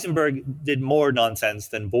 Heisenberg did more nonsense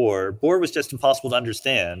than Bohr. Bohr was just impossible to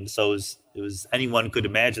understand, so it was anyone could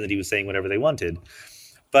imagine that he was saying whatever they wanted.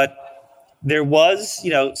 But there was,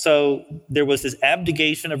 there was this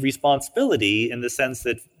abdication of responsibility in the sense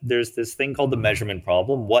that there's this thing called the measurement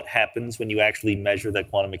problem. What happens when you actually measure that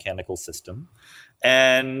quantum mechanical system?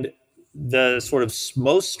 And the sort of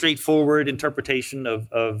most straightforward interpretation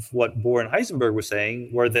of what Bohr and Heisenberg were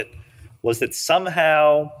saying was that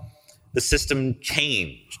somehow the system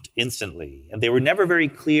changed instantly. And they were never very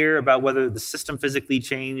clear about whether the system physically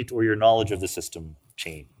changed or your knowledge of the system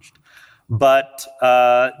changed. But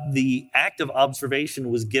the act of observation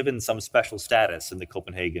was given some special status in the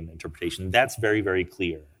Copenhagen interpretation. That's very, very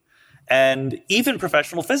clear. And even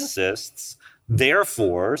professional physicists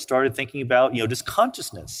therefore started thinking about, does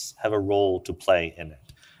consciousness have a role to play in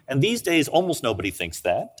it? And these days, almost nobody thinks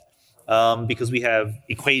that because we have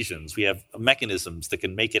equations, we have mechanisms that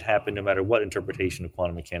can make it happen no matter what interpretation of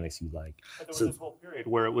quantum mechanics you like. But there was this whole period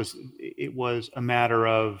where it was a matter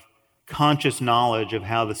of conscious knowledge of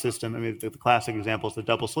how the system, I mean, the classic example is the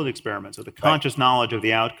double slit experiment. So the conscious knowledge of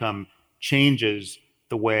the outcome changes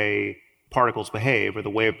the way particles behave or the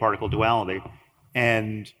way of particle duality.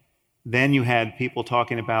 And then you had people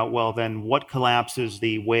talking about, well, then what collapses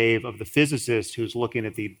the wave of the physicist who's looking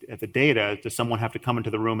at the data? Does someone have to come into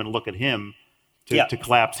the room and look at him to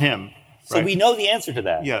collapse him? So we know the answer to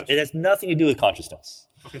that. Yes. It has nothing to do with consciousness.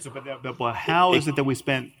 Okay, so but how is it that we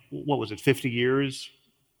spent, 50 years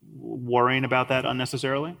worrying about that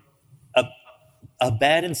unnecessarily? A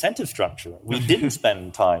bad incentive structure. We didn't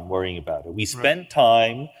spend time worrying about it. We spent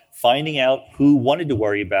time finding out who wanted to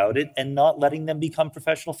worry about it and not letting them become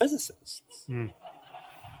professional physicists.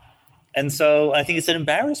 And so I think it's an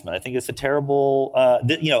embarrassment. I think it's a terrible,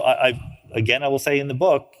 I will say in the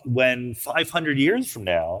book, when 500 years from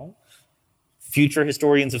now, future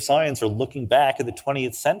historians of science are looking back at the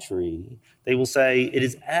 20th century, they will say it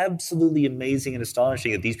is absolutely amazing and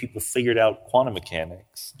astonishing that these people figured out quantum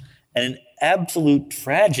mechanics, and an absolute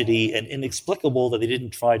tragedy and inexplicable that they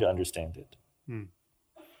didn't try to understand it.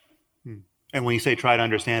 And when you say try to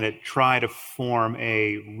understand it, try to form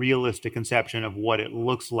a realistic conception of what it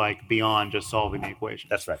looks like beyond just solving the equation.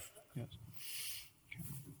 That's right. Yes.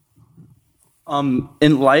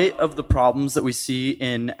 In light of the problems that we see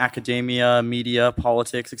in academia, media,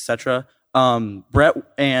 politics, etc., Brett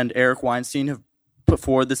and Eric Weinstein have put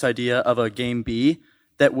forward this idea of a game B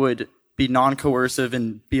that would be non-coercive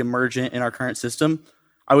and be emergent in our current system.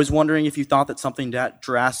 I was wondering if you thought that something that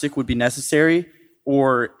drastic would be necessary,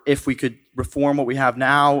 or if we could reform what we have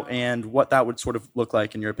now and what that would sort of look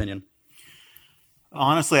like in your opinion.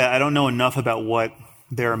 Honestly, I don't know enough about what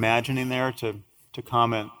they're imagining there to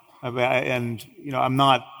comment. And I'm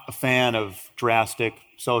not a fan of drastic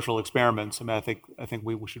social experiments. I mean, I think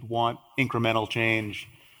we should want incremental change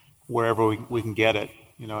wherever we can get it.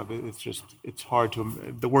 It's hard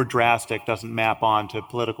to. The word drastic doesn't map onto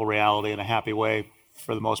political reality in a happy way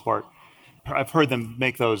for the most part. I've heard them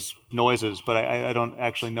make those noises, but I don't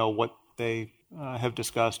actually know what they have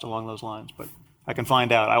discussed along those lines. But I can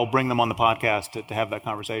find out. I will bring them on the podcast to have that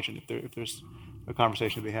conversation if there's a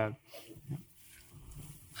conversation to be had.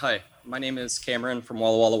 Hi, my name is Cameron from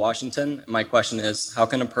Walla Walla, Washington. My question is, how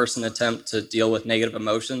can a person attempt to deal with negative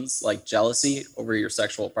emotions like jealousy over your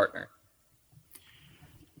sexual partner?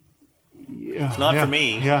 Yeah, it's not for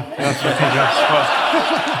me. Yeah.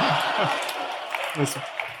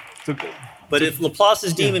 But if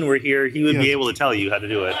Laplace's demon were here, he would be able to tell you how to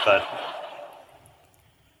do it. But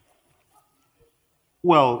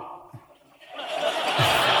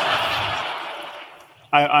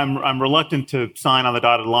I'm reluctant to sign on the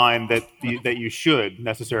dotted line that you should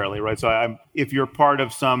necessarily, right? So if you're part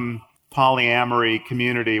of some polyamory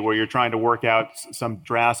community where you're trying to work out some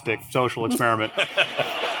drastic social experiment,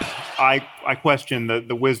 I question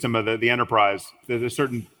the wisdom of the enterprise. There's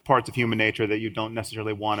certain parts of human nature that you don't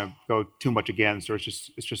necessarily want to go too much against, or it's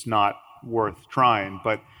just not worth trying.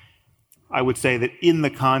 But I would say that in the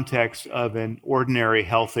context of an ordinary,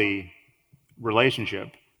 healthy relationship,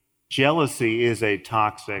 jealousy is a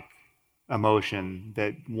toxic emotion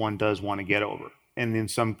that one does want to get over. And in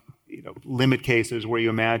some limit cases where you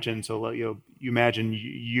imagine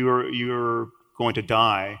you're going to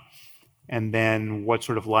die, and then what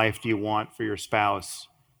sort of life do you want for your spouse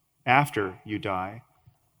after you die?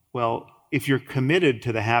 Well, if you're committed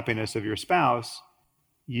to the happiness of your spouse,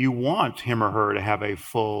 you want him or her to have a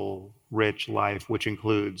full, rich life, which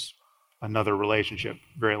includes another relationship,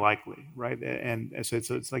 very likely, right? And so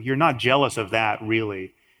it's like you're not jealous of that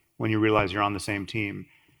really when you realize you're on the same team.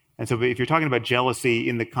 And so if you're talking about jealousy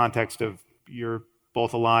in the context of you're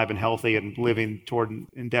both alive and healthy and living toward an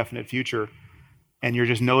indefinite future, and you're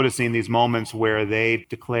just noticing these moments where they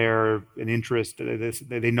declare an interest,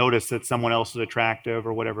 they notice that someone else is attractive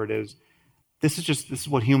or whatever it is, this is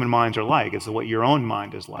what human minds are like. It's what your own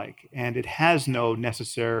mind is like. And it has no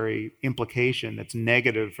necessary implication that's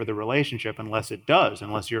negative for the relationship unless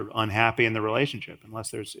you're unhappy in the relationship,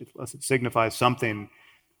 unless it signifies something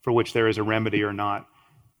for which there is a remedy or not.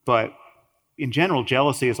 But in general,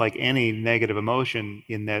 jealousy is like any negative emotion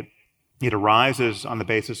in that it arises on the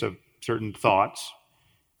basis of certain thoughts,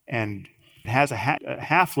 and it has a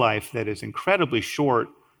half-life that is incredibly short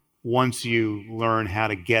once you learn how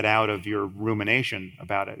to get out of your rumination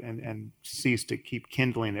about it and cease to keep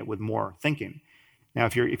kindling it with more thinking. Now,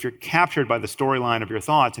 if you're captured by the storyline of your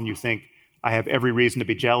thoughts and you think, I have every reason to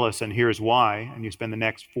be jealous and here's why, and you spend the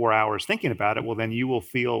next 4 hours thinking about it, well, then you will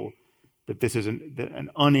feel that this is an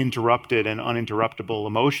uninterrupted and uninterruptible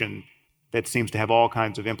emotion that seems to have all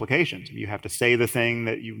kinds of implications. You have to say the thing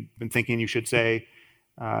that you've been thinking you should say,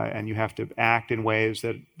 and you have to act in ways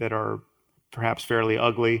that are perhaps fairly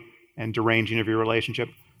ugly and deranging of your relationship.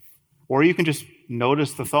 Or you can just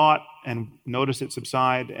notice the thought and notice it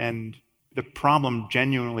subside, and the problem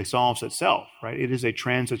genuinely solves itself, right? It is a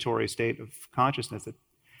transitory state of consciousness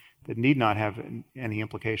that need not have any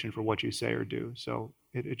implication for what you say or do. So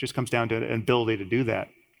it just comes down to an ability to do that,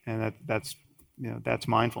 and that's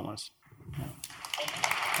mindfulness.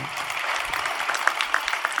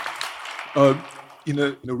 In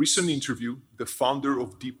a recent interview, the founder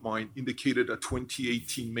of DeepMind indicated that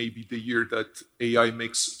 2018 may be the year that AI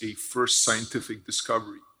makes a first scientific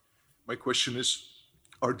discovery. My question is,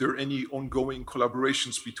 are there any ongoing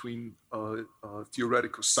collaborations between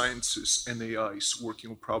theoretical sciences and AIs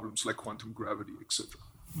working on problems like quantum gravity, etc.?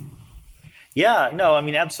 Yeah, no, I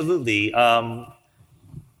mean, absolutely.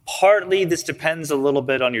 Partly this depends a little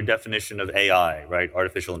bit on your definition of AI, right?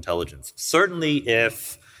 Artificial intelligence. Certainly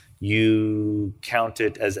if you count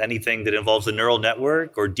it as anything that involves a neural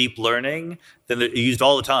network or deep learning, then they're used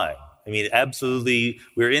all the time. I mean, absolutely,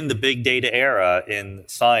 we're in the big data era in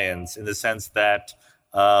science in the sense that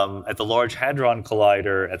at the Large Hadron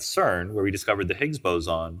Collider at CERN, where we discovered the Higgs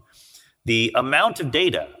boson, the amount of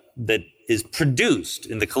data that is produced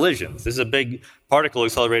in the collisions. This is a big particle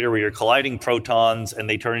accelerator where you're colliding protons and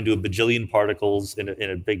they turn into a bajillion particles in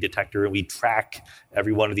a big detector, and we track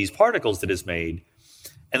every one of these particles that is made.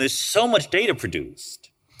 And there's so much data produced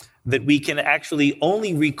that we can actually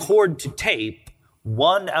only record to tape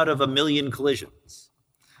 1 out of 1 million collisions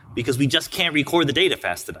because we just can't record the data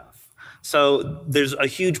fast enough. So there's a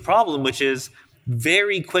huge problem, which is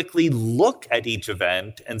very quickly look at each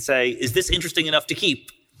event and say, is this interesting enough to keep?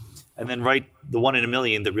 And then write the 1 in 1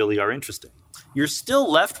 million that really are interesting. You're still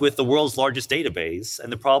left with the world's largest database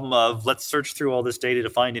and the problem of let's search through all this data to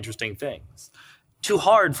find interesting things. Too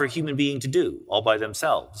hard for a human being to do all by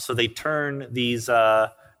themselves. So they turn these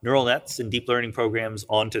neural nets and deep learning programs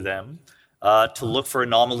onto them to look for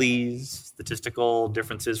anomalies, statistical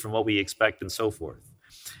differences from what we expect, and so forth.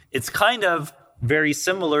 It's kind of very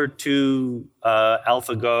similar to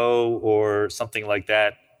AlphaGo or something like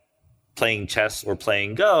that, playing chess or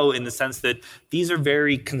playing Go, in the sense that these are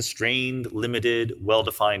very constrained, limited,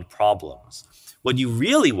 well-defined problems. What you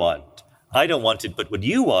really want, I don't want it, but what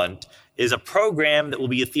you want is a program that will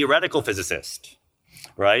be a theoretical physicist,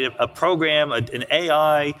 right? A program, an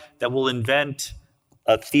AI that will invent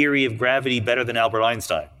a theory of gravity better than Albert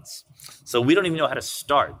Einstein's. So we don't even know how to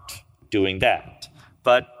start doing that,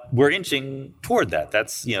 but we're inching toward that.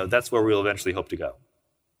 That's where we'll eventually hope to go.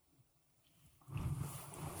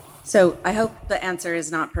 So I hope the answer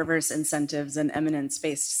is not perverse incentives and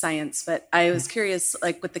eminence-based science, but I was curious,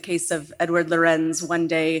 like with the case of Edward Lorenz, one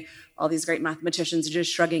day all these great mathematicians are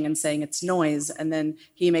just shrugging and saying it's noise, and then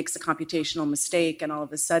he makes a computational mistake, and all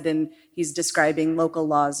of a sudden he's describing local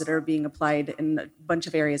laws that are being applied in a bunch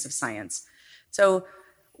of areas of science. So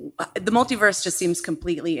the multiverse just seems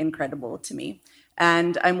completely incredible to me.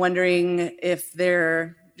 And I'm wondering if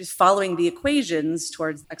they're just following the equations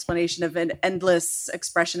towards explanation of an endless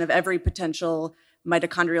expression of every potential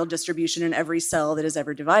mitochondrial distribution in every cell that is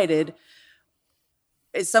ever divided.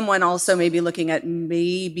 Is someone also maybe looking at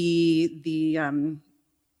maybe the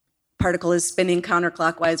particle is spinning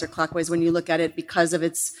counterclockwise or clockwise when you look at it because of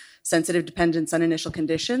its sensitive dependence on initial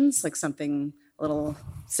conditions, like something a little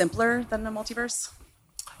simpler than the multiverse?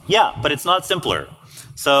 Yeah, but it's not simpler.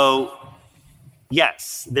 So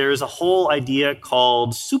yes, there's a whole idea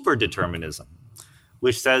called superdeterminism,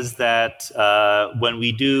 which says that when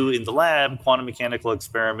we do in the lab quantum mechanical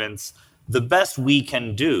experiments, the best we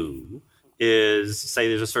can do is say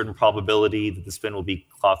there's a certain probability that the spin will be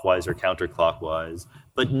clockwise or counterclockwise,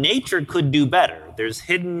 but nature could do better. There's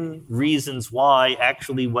hidden reasons why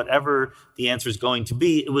actually whatever the answer is going to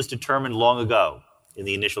be, it was determined long ago in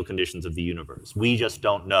the initial conditions of the universe. We just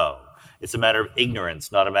don't know. It's a matter of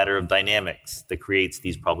ignorance, not a matter of dynamics that creates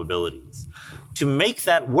these probabilities. To make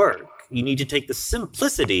that work, you need to take the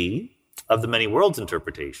simplicity of the many worlds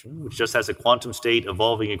interpretation, which just has a quantum state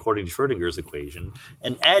evolving according to Schrödinger's equation,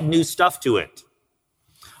 and add new stuff to it.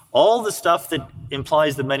 All the stuff that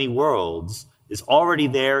implies the many worlds is already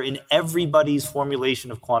there in everybody's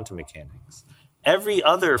formulation of quantum mechanics. Every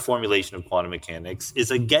other formulation of quantum mechanics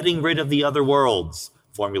is a getting rid of the other worlds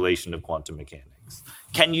formulation of quantum mechanics.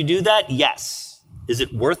 Can you do that? Yes. Is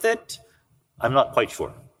it worth it? I'm not quite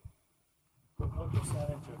sure. What percentage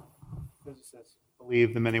of physicists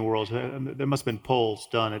believe the many worlds? There must have been polls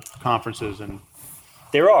done at conferences and...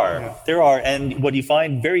 There are. And what you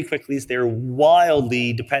find very quickly is they're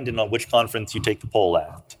wildly dependent on which conference you take the poll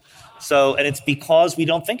at. So, and it's because we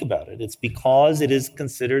don't think about it. It's because it is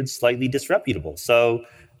considered slightly disreputable. So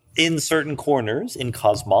in certain corners, in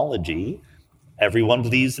cosmology, everyone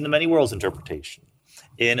believes in the many worlds interpretation.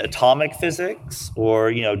 In atomic physics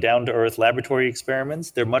or, down-to-earth laboratory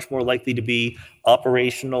experiments, they're much more likely to be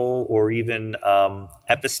operational or even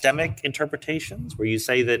epistemic interpretations, where you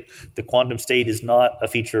say that the quantum state is not a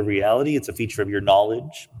feature of reality, it's a feature of your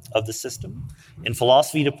knowledge of the system. In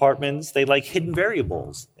philosophy departments, they like hidden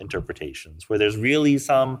variables interpretations, where there's really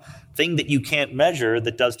some thing that you can't measure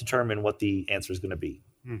that does determine what the answer is going to be.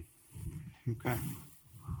 Okay.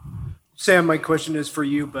 Sam, my question is for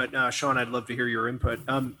you, but Sean, I'd love to hear your input.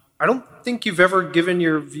 I don't think you've ever given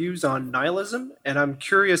your views on nihilism, and I'm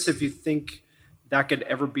curious if you think that could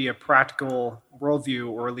ever be a practical worldview,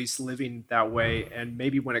 or at least living that way, and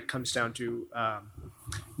maybe when it comes down to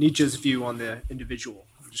Nietzsche's view on the individual.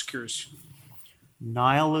 I'm just curious.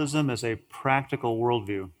 Nihilism as a practical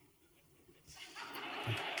worldview.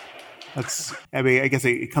 I guess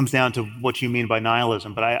it comes down to what you mean by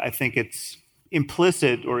nihilism, but I think it's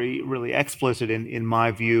implicit or really explicit in my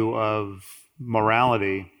view of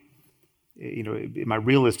morality, in my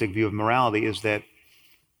realistic view of morality, is that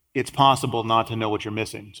it's possible not to know what you're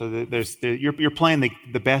missing. So you're playing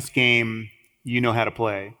the best game you know how to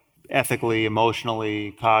play, ethically,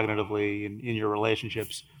 emotionally, cognitively, in your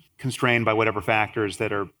relationships, constrained by whatever factors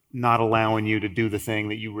that are not allowing you to do the thing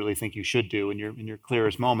that you really think you should do in your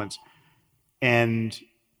clearest moments. And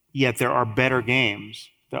yet there are better games.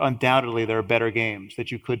 Undoubtedly, there are better games that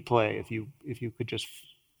you could play if you could just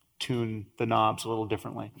tune the knobs a little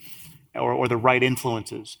differently, or the right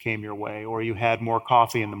influences came your way, or you had more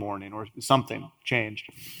coffee in the morning, or something changed.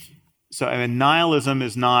 So, nihilism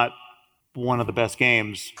is not one of the best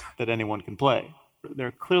games that anyone can play.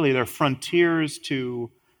 There are frontiers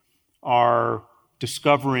to our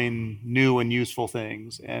discovering new and useful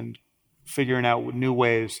things and figuring out new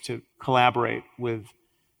ways to collaborate with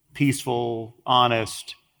peaceful,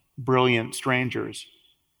 honest, brilliant strangers.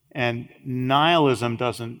 And nihilism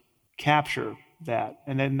doesn't capture that.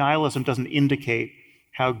 And then nihilism doesn't indicate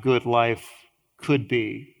how good life could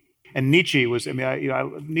be. And Nietzsche was,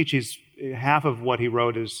 Nietzsche's half of what he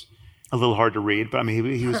wrote is a little hard to read, but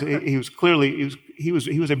he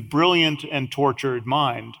was a brilliant and tortured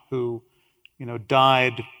mind who,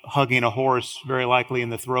 died hugging a horse, very likely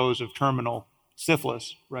in the throes of terminal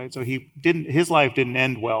syphilis, right? So his life didn't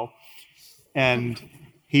end well. And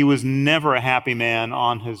he was never a happy man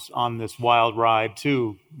on this wild ride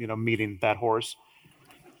to, meeting that horse.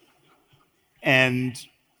 And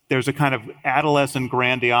there's a kind of adolescent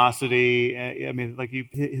grandiosity.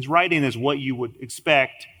 His writing is what you would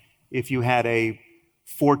expect if you had a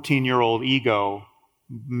 14-year-old ego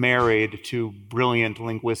married to brilliant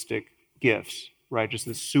linguistic gifts, right? Just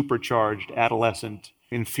this supercharged, adolescent,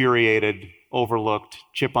 infuriated, overlooked,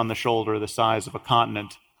 chip on the shoulder the size of a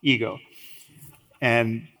continent ego.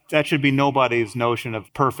 And that should be nobody's notion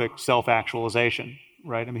of perfect self-actualization,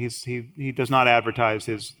 right? I mean, he does not advertise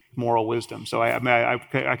his moral wisdom. So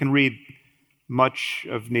I can read much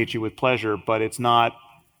of Nietzsche with pleasure, but it's not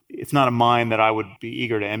a mind that I would be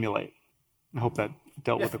eager to emulate. I hope that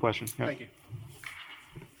dealt with the question. Yeah. Thank you.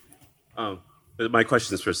 My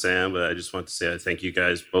question is for Sam, but I just want to say I thank you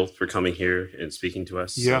guys both for coming here and speaking to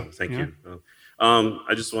us. Yeah. So thank you.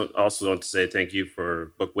 I just want to say thank you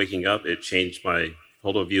for book Waking Up. It changed my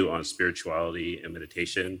total view on spirituality and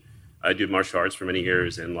meditation. I did martial arts for many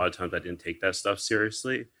years, and a lot of times I didn't take that stuff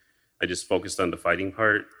seriously. I just focused on the fighting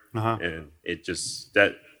part, and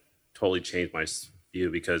that totally changed my view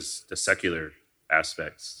because the secular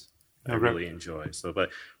aspects I really enjoy. So, but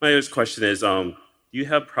my other question is, do you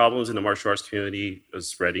have problems in the martial arts community of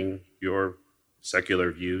spreading your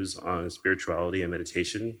secular views on spirituality and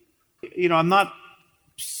meditation? You know, I'm not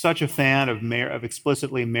such a fan of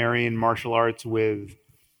explicitly marrying martial arts with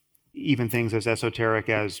even things as esoteric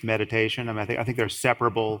as meditation. I mean, I think they're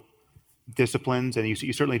separable disciplines, and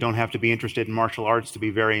you certainly don't have to be interested in martial arts to be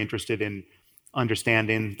very interested in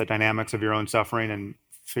understanding the dynamics of your own suffering and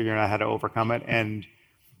figuring out how to overcome it, and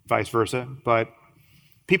vice versa. But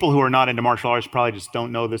people who are not into martial arts probably just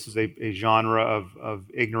don't know this is a genre of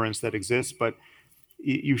ignorance that exists. But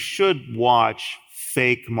you should watch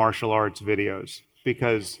fake martial arts videos,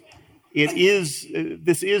 because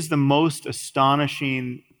this is the most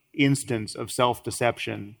astonishing instance of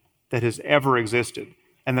self-deception that has ever existed.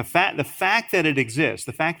 And the fact that it exists,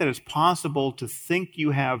 the fact that it's possible to think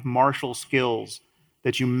you have martial skills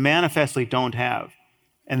that you manifestly don't have,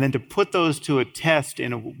 and then to put those to a test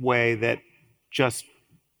in a way that just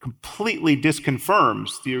completely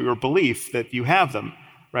disconfirms your belief that you have them,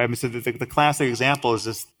 right? I mean, so the classic example is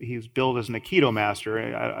this: he's billed as an Aikido master.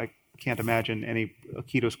 I can't imagine any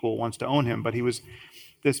Aikido school wants to own him, but he was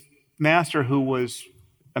this master who was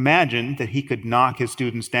imagined that he could knock his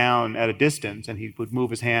students down at a distance, and he would move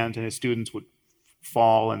his hands and his students would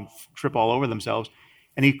fall and trip all over themselves.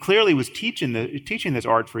 And he clearly was teaching this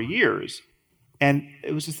art for years. And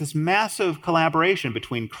it was just this massive collaboration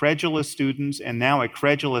between credulous students and now a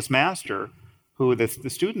credulous master, who the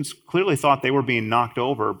students clearly thought they were being knocked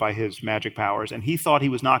over by his magic powers, and he thought he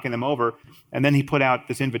was knocking them over. And then he put out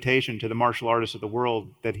this invitation to the martial artists of the world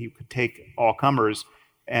that he could take all comers,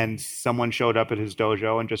 and someone showed up at his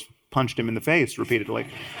dojo and just punched him in the face repeatedly.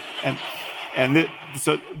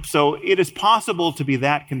 So it is possible to be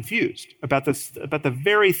that confused about the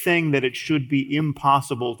very thing that it should be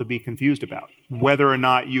impossible to be confused about, whether or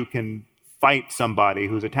not you can fight somebody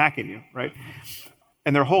who's attacking you, right?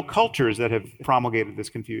 And there are whole cultures that have promulgated this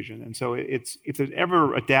confusion. And so if there's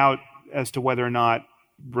ever a doubt as to whether or not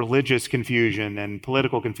religious confusion and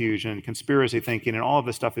political confusion, conspiracy thinking, and all of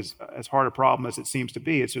this stuff is as hard a problem as it seems to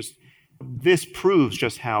be, this proves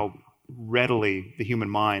just how readily the human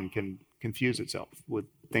mind can confuse itself with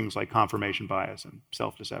things like confirmation bias and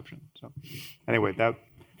self-deception. So anyway,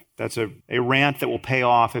 that's a rant that will pay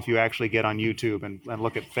off if you actually get on YouTube and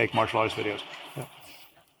look at fake martial arts videos.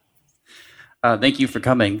 Yeah. Thank you for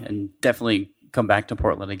coming, and definitely come back to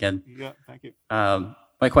Portland again. Yeah, thank you.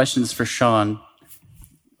 My question is for Sean.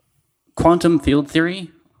 Quantum field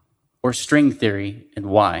theory or string theory, and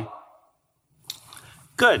why?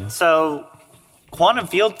 Good. So quantum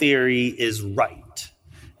field theory is right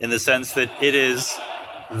in the sense that it is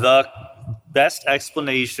the best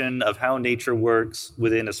explanation of how nature works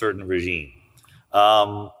within a certain regime.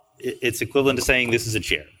 It's equivalent to saying this is a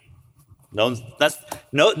chair. Nothing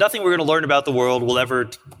we're going to learn about the world will ever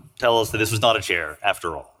tell us that this was not a chair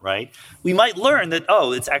after all, right? We might learn that,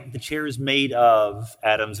 the chair is made of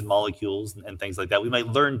atoms and molecules and things like that. We might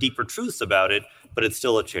learn deeper truths about it, but it's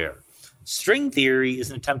still a chair. String theory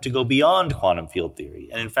is an attempt to go beyond quantum field theory.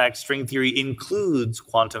 And in fact, string theory includes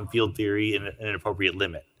quantum field theory in an appropriate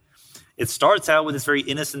limit. It starts out with this very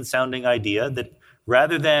innocent sounding idea that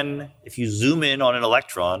rather than, if you zoom in on an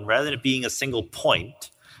electron, rather than it being a single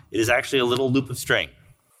point, it is actually a little loop of string.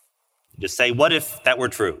 You just say, what if that were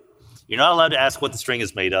true? You're not allowed to ask what the string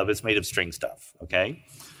is made of. It's made of string stuff, okay?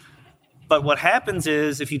 But what happens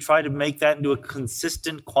is if you try to make that into a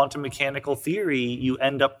consistent quantum mechanical theory, you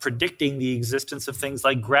end up predicting the existence of things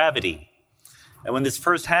like gravity. And when this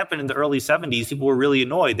first happened in the early 70s, people were really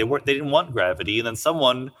annoyed. They didn't want gravity. And then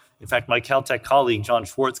someone, in fact, my Caltech colleague, John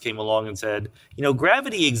Schwartz, came along and said,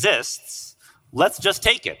 gravity exists. Let's just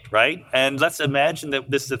take it, right? And let's imagine that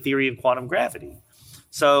this is a theory of quantum gravity.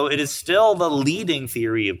 So it is still the leading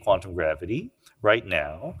theory of quantum gravity right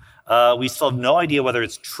now. We still have no idea whether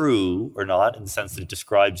it's true or not, in the sense that it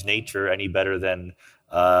describes nature any better than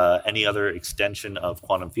any other extension of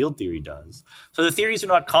quantum field theory does. So the theories are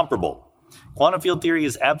not comparable. Quantum field theory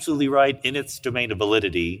is absolutely right in its domain of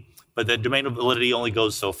validity, but the domain of validity only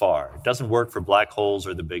goes so far. It doesn't work for black holes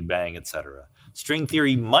or the Big Bang, etc. String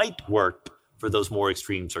theory might work for those more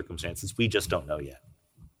extreme circumstances. We just don't know yet.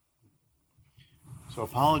 So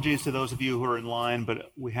apologies to those of you who are in line,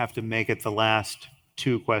 but we have to make it the last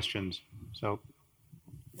 2 questions. So,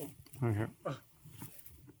 right here.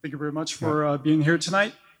 Thank you very much for being here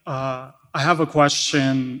tonight. I have a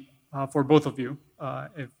question for both of you,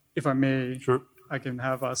 if I may. Sure. I can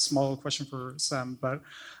have a small question for Sam, but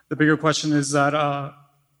the bigger question is that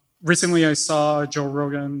recently I saw Joe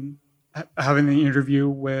Rogan having an interview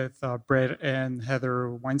with Brett and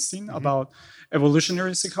Heather Weinstein about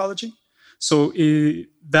evolutionary psychology. So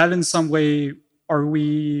that in some way, are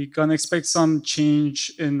we going to expect some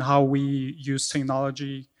change in how we use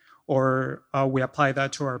technology, or we apply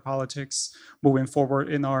that to our politics moving forward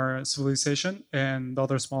in our civilization? And the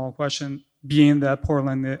other small question, being that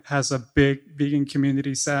Portland has a big vegan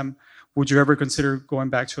community, Sam, would you ever consider going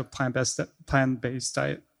back to a plant-based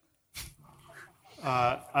diet?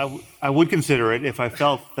 I would consider it. If I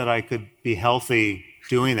felt that I could be healthy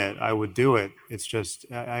doing it, I would do it. It's just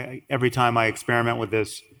every time I experiment with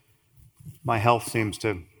this, my health seems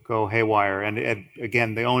to go haywire. And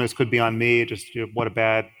again, the onus could be on me. Just what a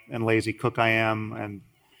bad and lazy cook I am. And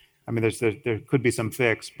I mean, there could be some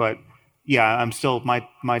fix, but yeah, I'm still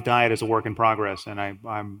my diet is a work in progress, and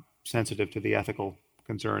I'm sensitive to the ethical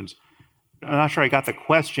concerns. I'm not sure I got the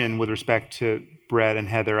question with respect to Brett and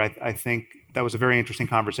Heather. I think that was a very interesting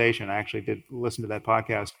conversation. I actually did listen to that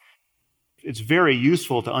podcast. It's very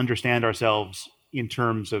useful to understand ourselves in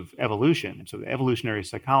terms of evolution. So evolutionary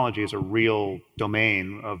psychology is a real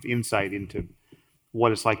domain of insight into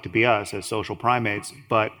what it's like to be us as social primates.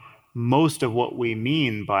 But most of what we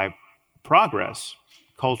mean by progress,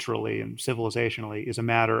 culturally and civilizationally, is a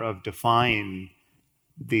matter of defying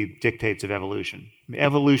the dictates of evolution.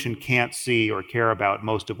 Evolution can't see or care about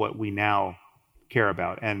most of what we now care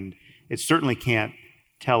about. And it certainly can't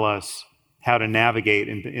tell us how to navigate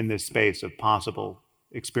in this space of possible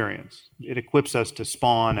experience. It equips us to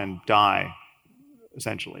spawn and die,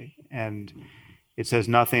 essentially. And it says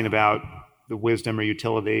nothing about the wisdom or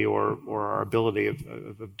utility or our ability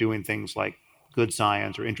of doing things like good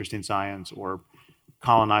science or interesting science or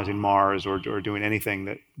colonizing Mars or doing anything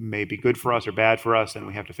that may be good for us or bad for us. And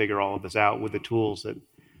we have to figure all of this out with the tools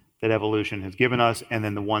that evolution has given us, and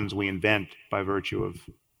then the ones we invent by virtue of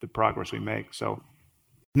the progress we make. So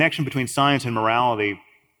the connection between science and morality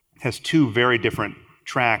has 2 very different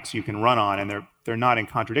tracks you can run on, and they're not in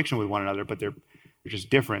contradiction with one another, but they're just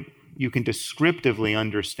different. You can descriptively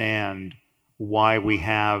understand why we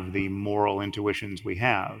have the moral intuitions we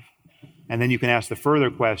have. And then you can ask the further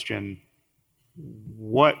question,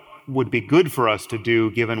 what would be good for us to do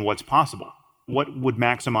given what's possible? What would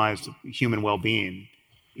maximize human well-being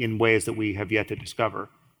in ways that we have yet to discover?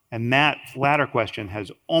 And that latter question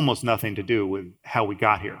has almost nothing to do with how we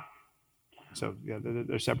got here. So yeah,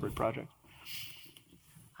 they're separate projects.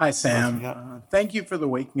 Hi, Sam. Thank you for the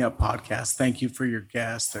Waking Up podcast. Thank you for your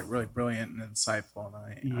guests. They're really brilliant and insightful.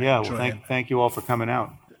 And thank you all for coming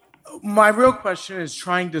out. My real question is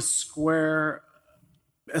trying to square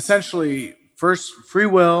essentially first free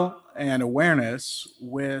will and awareness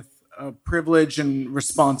with privilege and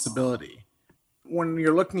responsibility. When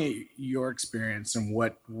you're looking at your experience and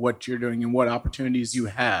what you're doing and what opportunities you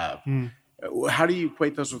have, how do you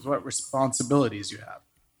equate those with what responsibilities you have?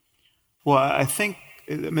 Well, I think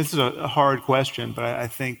this is a hard question, but I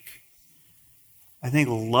think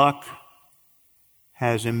luck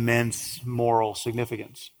has immense moral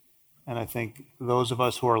significance. And I think those of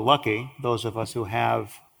us who are lucky, those of us who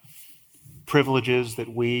have privileges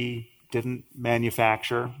that we didn't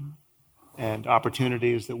manufacture and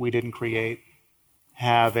opportunities that we didn't create,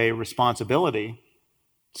 have a responsibility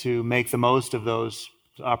to make the most of those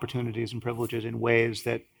opportunities and privileges in ways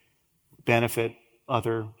that benefit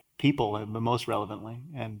other people, and most relevantly,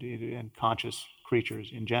 and conscious creatures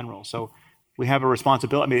in general. So we have a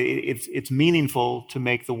responsibility. I mean, it's meaningful to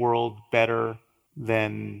make the world better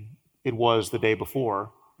than it was the day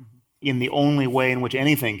before, in the only way in which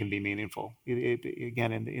anything can be meaningful.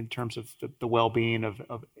 Again, in terms of the well-being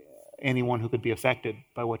of anyone who could be affected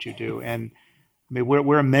by what you do. And I mean,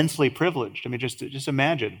 we're immensely privileged. I mean, just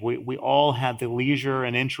imagine, we all had the leisure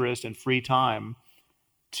and interest and free time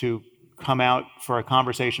to come out for a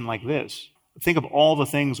conversation like this. Think of all the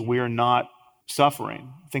things we're not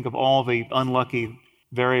suffering. Think of all the unlucky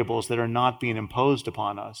variables that are not being imposed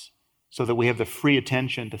upon us so that we have the free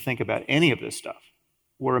attention to think about any of this stuff.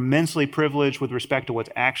 We're immensely privileged with respect to what's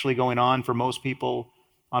actually going on for most people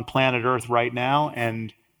on planet Earth right now,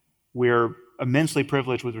 and we're immensely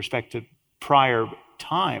privileged with respect to prior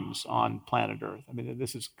times on planet Earth. I mean,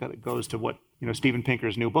 this goes to what Steven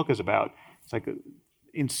Pinker's new book is about. It's like,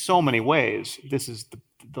 in so many ways, this is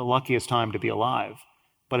the luckiest time to be alive.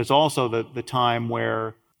 But it's also the time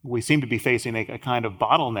where we seem to be facing a kind of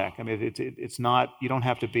bottleneck. I mean, it's not, you don't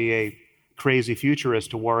have to be a crazy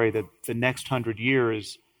futurist to worry that the next 100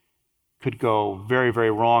 years could go very, very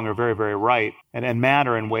wrong or very, very right and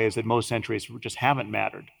matter in ways that most centuries just haven't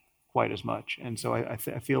mattered quite as much. And so I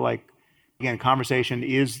feel like, again, conversation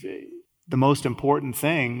is the most important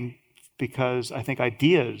thing, because I think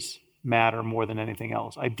ideas matter more than anything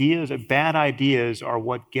else. Bad ideas are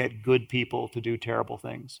what get good people to do terrible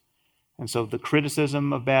things. And so the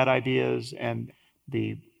criticism of bad ideas and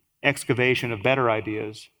the excavation of better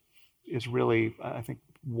ideas is really, I think,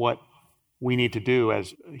 what we need to do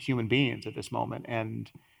as human beings at this moment.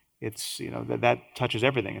 And it's, that touches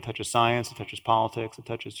everything. It touches science, it touches politics, it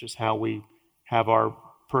touches just how we have our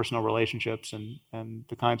personal relationships and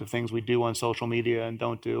the kinds of things we do on social media and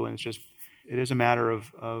don't do. And it is a matter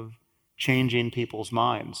of changing people's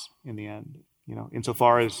minds in the end,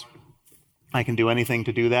 insofar as I can do anything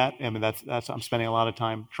to do that. I mean, I'm spending a lot of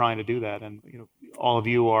time trying to do that. And, all of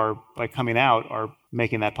you by coming out, are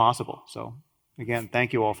making that possible. So again,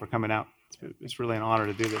 thank you all for coming out. It's really an honor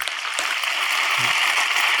to do this.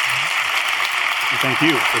 And thank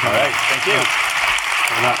you for coming out. Thank you.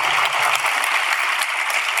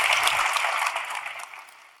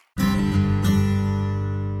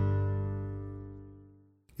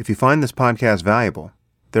 If you find this podcast valuable,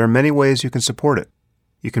 there are many ways you can support it.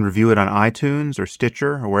 You can review it on iTunes or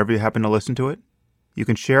Stitcher or wherever you happen to listen to it. You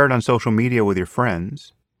can share it on social media with your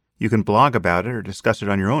friends. You can blog about it or discuss it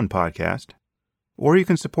on your own podcast. Or you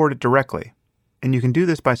can support it directly. And you can do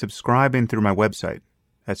this by subscribing through my website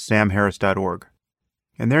at samharris.org.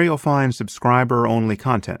 And there you'll find subscriber-only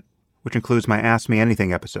content, which includes my Ask Me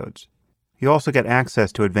Anything episodes. You also get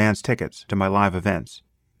access to advance tickets to my live events,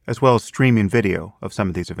 as well as streaming video of some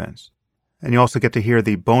of these events. And you also get to hear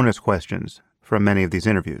the bonus questions from many of these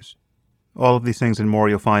interviews. All of these things and more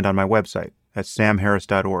you'll find on my website at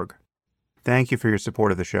samharris.org. Thank you for your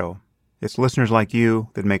support of the show. It's listeners like you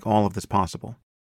that make all of this possible.